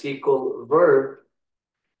MySQL verb,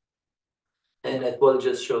 and it will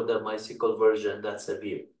just show the MySQL version, that's a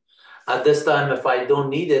view. At this time, if I don't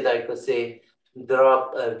need it, I could say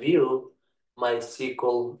drop a view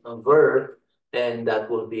MySQL verb, and that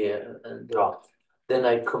will be a drop. Then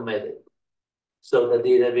I commit it. So the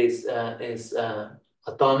database is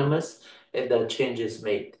autonomous and the change is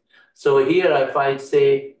made. So here, if I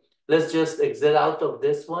say, let's just exit out of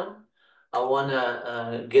this one, I want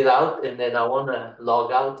to get out and then I want to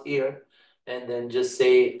log out here and then just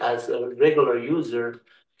say, as a regular user,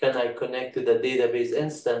 can I connect to the database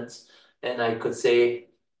instance? And I could say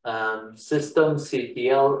system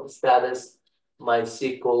CTL status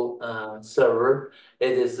MySQL server.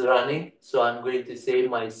 It is running. So I'm going to say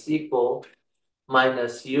MySQL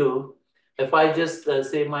minus u. If I just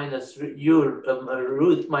say minus u,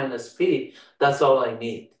 root minus p, that's all I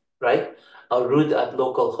need, right? A root at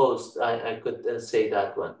localhost, I could say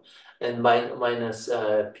that one. And minus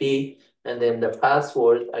p, and then the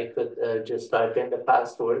password, I could just type in the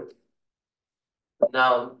password.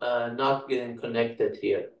 Now, not getting connected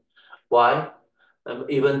here. Why?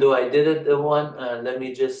 Even though I did it the one, let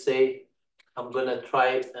me just say, I'm gonna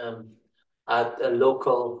try it at a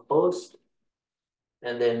local host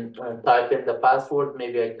and then type in the password.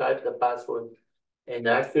 Maybe I type the password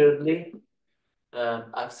inaccurately.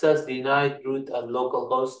 Access denied root at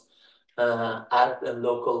localhost at a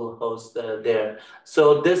localhost there.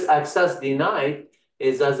 So this access denied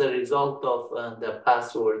is as a result of the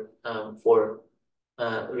password for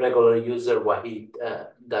regular user Wahid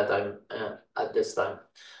that I'm at this time.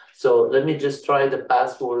 So let me just try the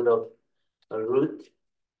password of root.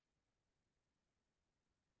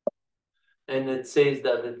 And it says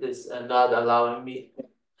that it is not allowing me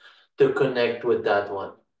to connect with that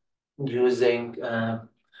one using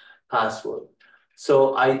password.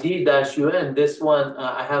 So ID-UN, this one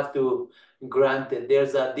I have to grant it.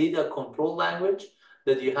 There's a data control language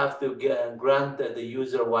that you have to grant the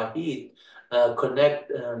user Wahid connect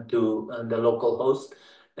to the local host,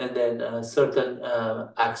 and then certain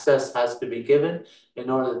access has to be given in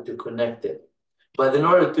order to connect it. But in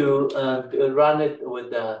order to run it with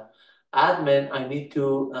the admin, I need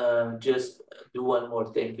to just do one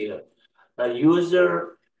more thing here. A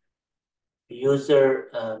user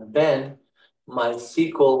Ben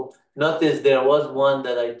MySQL. Notice there was one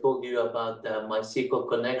that I told you about the MySQL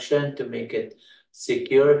connection to make it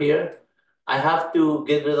secure here. I have to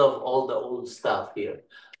get rid of all the old stuff here.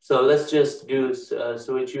 So let's just do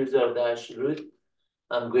switch user dash root.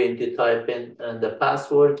 I'm going to type in the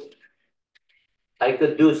password. I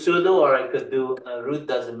could do sudo or I could do root,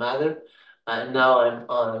 doesn't matter. And now I'm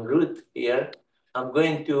on root here. I'm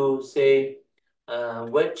going to say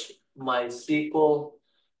which MySQL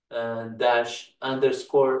dash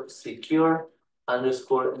underscore secure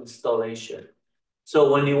underscore installation.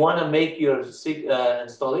 So when you want to make your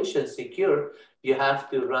installation secure, you have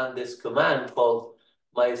to run this command called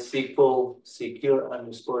MySQL secure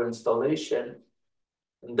underscore installation.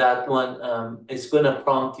 That one is going to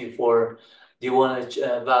prompt you for, do you want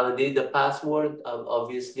to validate the password?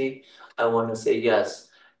 Obviously, I want to say yes.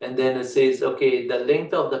 And then it says, okay, the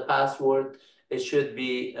length of the password, it should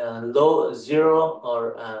be low, 0,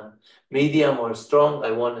 or medium or strong.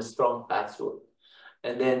 I want a strong password.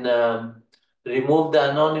 And then remove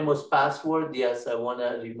the anonymous password. Yes, I want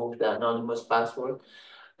to remove the anonymous password.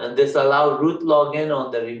 And this allow root login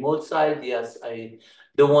on the remote side. Yes, I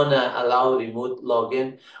don't want to allow remote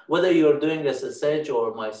login. Whether you're doing SSH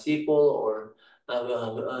or MySQL or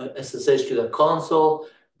SSH to the console,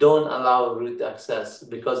 don't allow root access,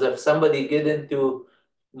 because if somebody get into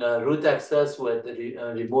root access with the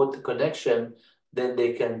remote connection, then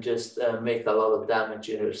they can just make a lot of damage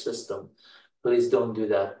in your system. Please don't do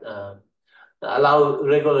that. Allow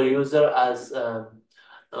regular user as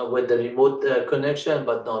with the remote connection,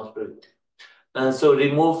 but not root. And so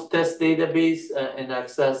remove test database and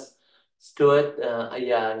access to it,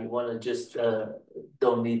 yeah, you want to just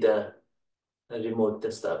don't need the remote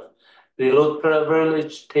the stuff. Reload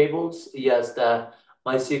privilege tables, yes, the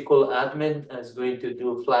MySQL admin is going to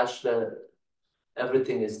do flash the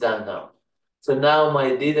everything is done now. So now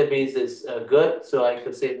my database is good, so I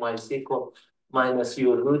could say MySQL minus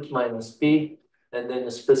your root minus P, and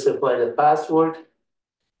then specify the password,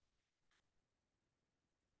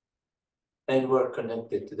 and we're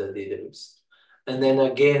connected to the database. And then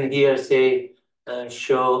again here say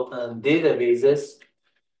show databases.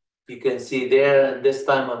 You can see there, and this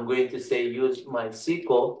time I'm going to say use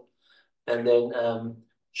MySQL, and then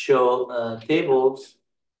show tables.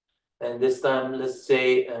 And this time, let's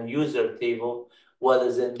say a user table. What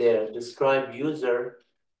is in there? Describe user,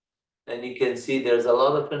 and you can see there's a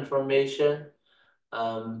lot of information.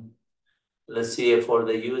 Let's see for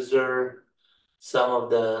the user, some of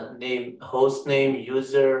the name, host name,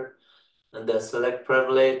 user, and the select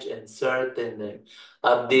privilege, insert, and then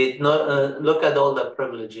update. Look at all the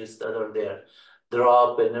privileges that are there,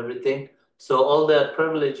 drop and everything. So all the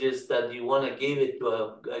privileges that you want to give it to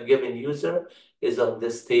a given user is on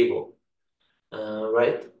this table,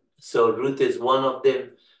 right? So root is one of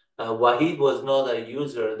them. Wahid was not a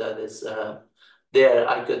user that is there.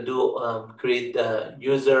 I could do create the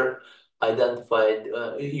user identified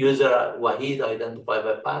user Wahid identified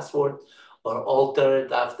by password, or alter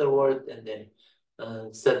it afterward, and then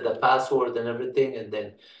set the password and everything, and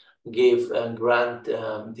then give and grant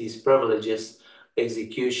these privileges,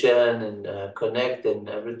 execution and connect and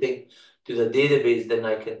everything to the database. Then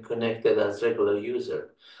I can connect it as regular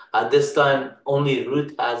user. At this time, only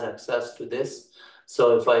root has access to this.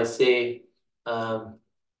 So if I say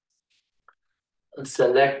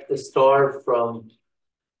select a star from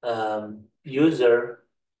user,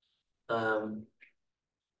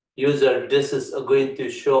 user, this is going to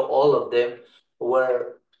show all of them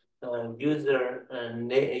where user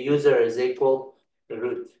and user is equal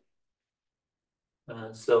root.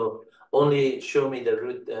 So only show me the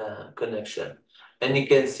root connection. And you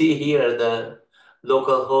can see here the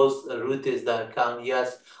local host root is the account.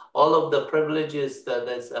 Yes, all of the privileges that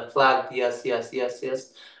is flagged. Yes, yes, yes,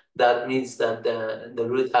 yes. That means that the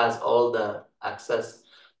root has all the access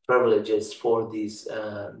privileges for these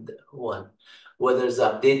one. Whether it's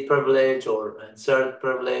update privilege or insert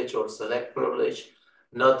privilege or select privilege.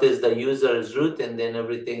 Notice the user is root, and then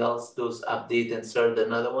everything else, those update, insert,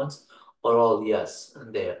 and other ones are all yes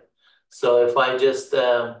and there. So if I just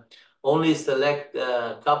only select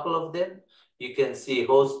a couple of them, you can see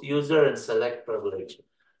host user and select privilege.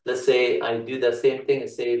 Let's say I do the same thing and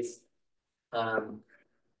say it's uh,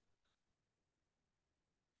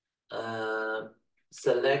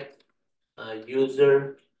 select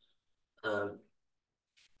user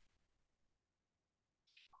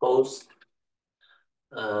host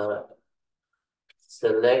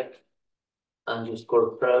select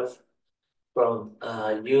underscore prev from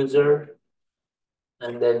user,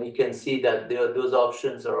 and then you can see that those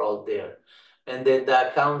options are all there. And then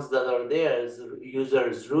the accounts that are there is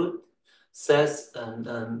user's root, sys, and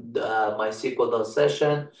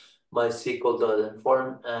MySQL.session,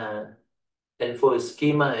 MySQL.inform, info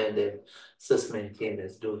schema, and then sysmaintain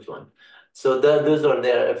is those one. So those are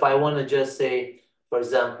there. If I want to just say, for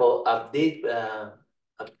example, update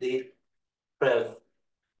prev,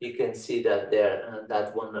 you can see that there, and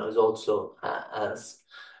that one is also as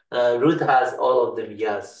root has all of them,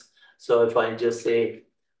 yes. So if I just say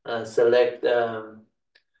select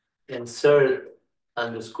insert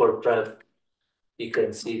underscore prev, you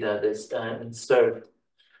can see that it's insert,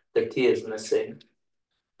 the T is missing,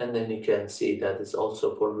 and then you can see that it's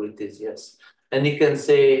also for root is yes. And you can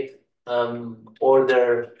say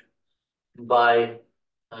order by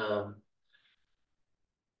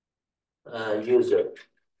user.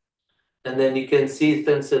 And then you can see,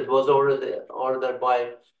 since it was already ordered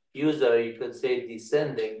by user, you could say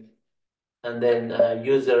descending, and then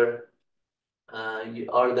user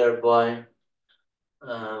ordered by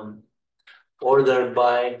um, ordered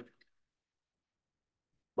by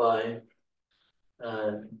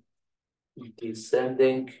uh,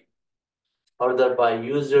 descending, ordered by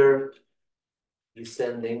user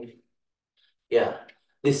descending. Yeah,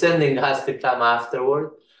 descending has to come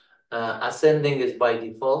afterward. Ascending is by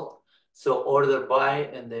default. So order by,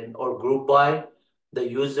 and then or group by the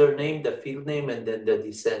username, the field name, and then the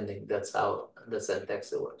descending. That's how the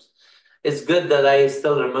syntax works. It's good that I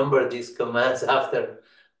still remember these commands after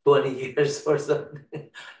 20 years or something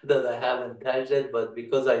that I haven't touched it, but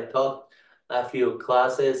because I taught a few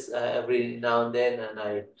classes every now and then, and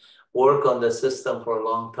I work on the system for a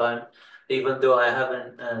long time, even though I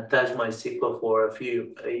haven't touched MySQL for a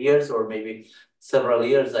few years or maybe several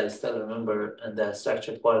years, I still remember the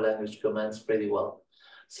structured query language commands pretty well.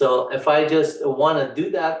 So if I just want to do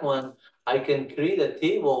that one, I can create a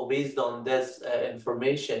table based on this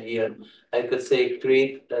information here. I could say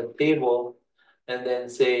create a table and then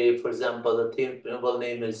say, for example, the table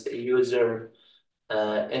name is user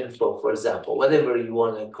info, for example, whatever you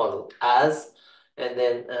want to call it as, and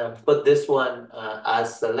then put this one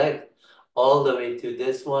as select all the way to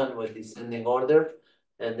this one with descending order,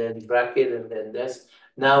 and then bracket, and then this.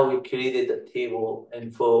 Now we created a table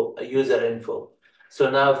info, a user info. So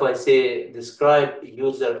now if I say describe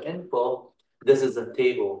user info, this is a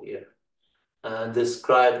table here.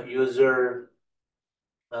 Describe user,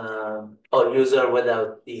 or user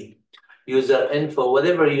without E. User info,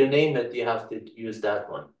 whatever you name it, you have to use that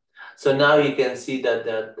one. So now you can see that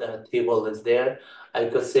that table is there. I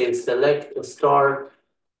could say select a star,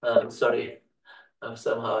 sorry,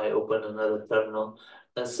 somehow I open another terminal,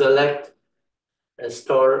 and select a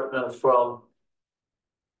star from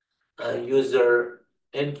user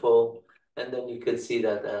info, and then you can see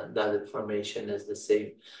that that information is the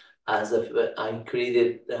same as if I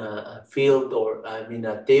created a field, or I mean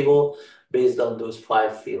a table based on those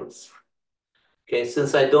 5 fields. Okay,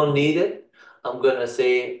 since I don't need it, I'm gonna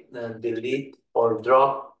say delete or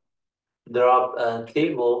drop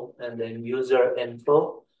table and then user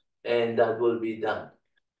info, and that will be done.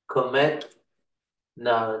 Commit,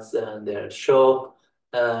 now it's there. Show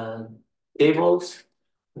tables,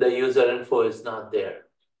 the user info is not there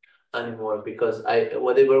anymore because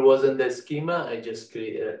whatever was in the schema, I just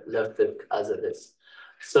left it as it is.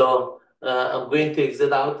 So I'm going to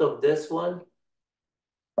exit out of this one.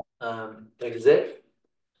 Exit.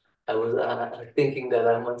 I was thinking that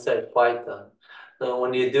I'm inside Python. So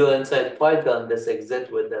when you do inside Python, this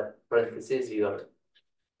exit with the parentheses, you're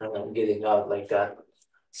getting out like that.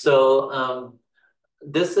 So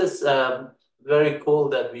this is very cool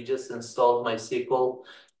that we just installed MySQL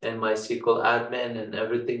and MySQL admin and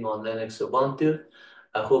everything on Linux Ubuntu.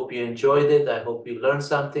 I hope you enjoyed it. I hope you learned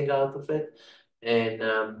something out of it. And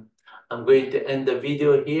I'm going to end the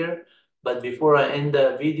video here. But before I end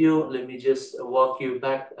the video, let me just walk you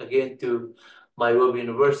back again to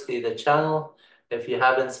MyWebUniversity, the channel. If you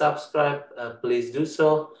haven't subscribed, please do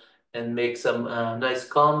so and make some nice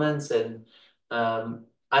comments. And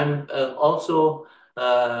I'm also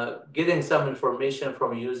getting some information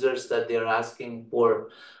from users that they're asking for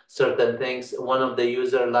certain things. One of the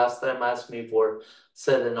user last time asked me for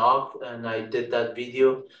set an awk, and I did that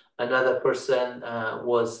video. Another person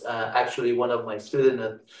was actually one of my students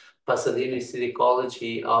at Pasadena City College.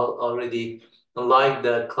 He already liked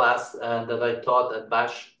the class that I taught at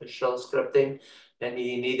Bash shell scripting, and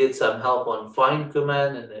he needed some help on find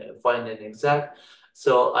command and find an exact.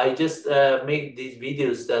 So I just make these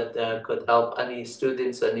videos that could help any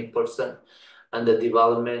students, any person and the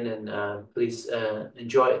development, and please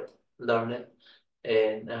enjoy it, learn it,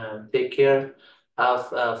 and take care,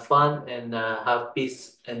 have fun, and have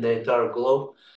peace in the entire globe.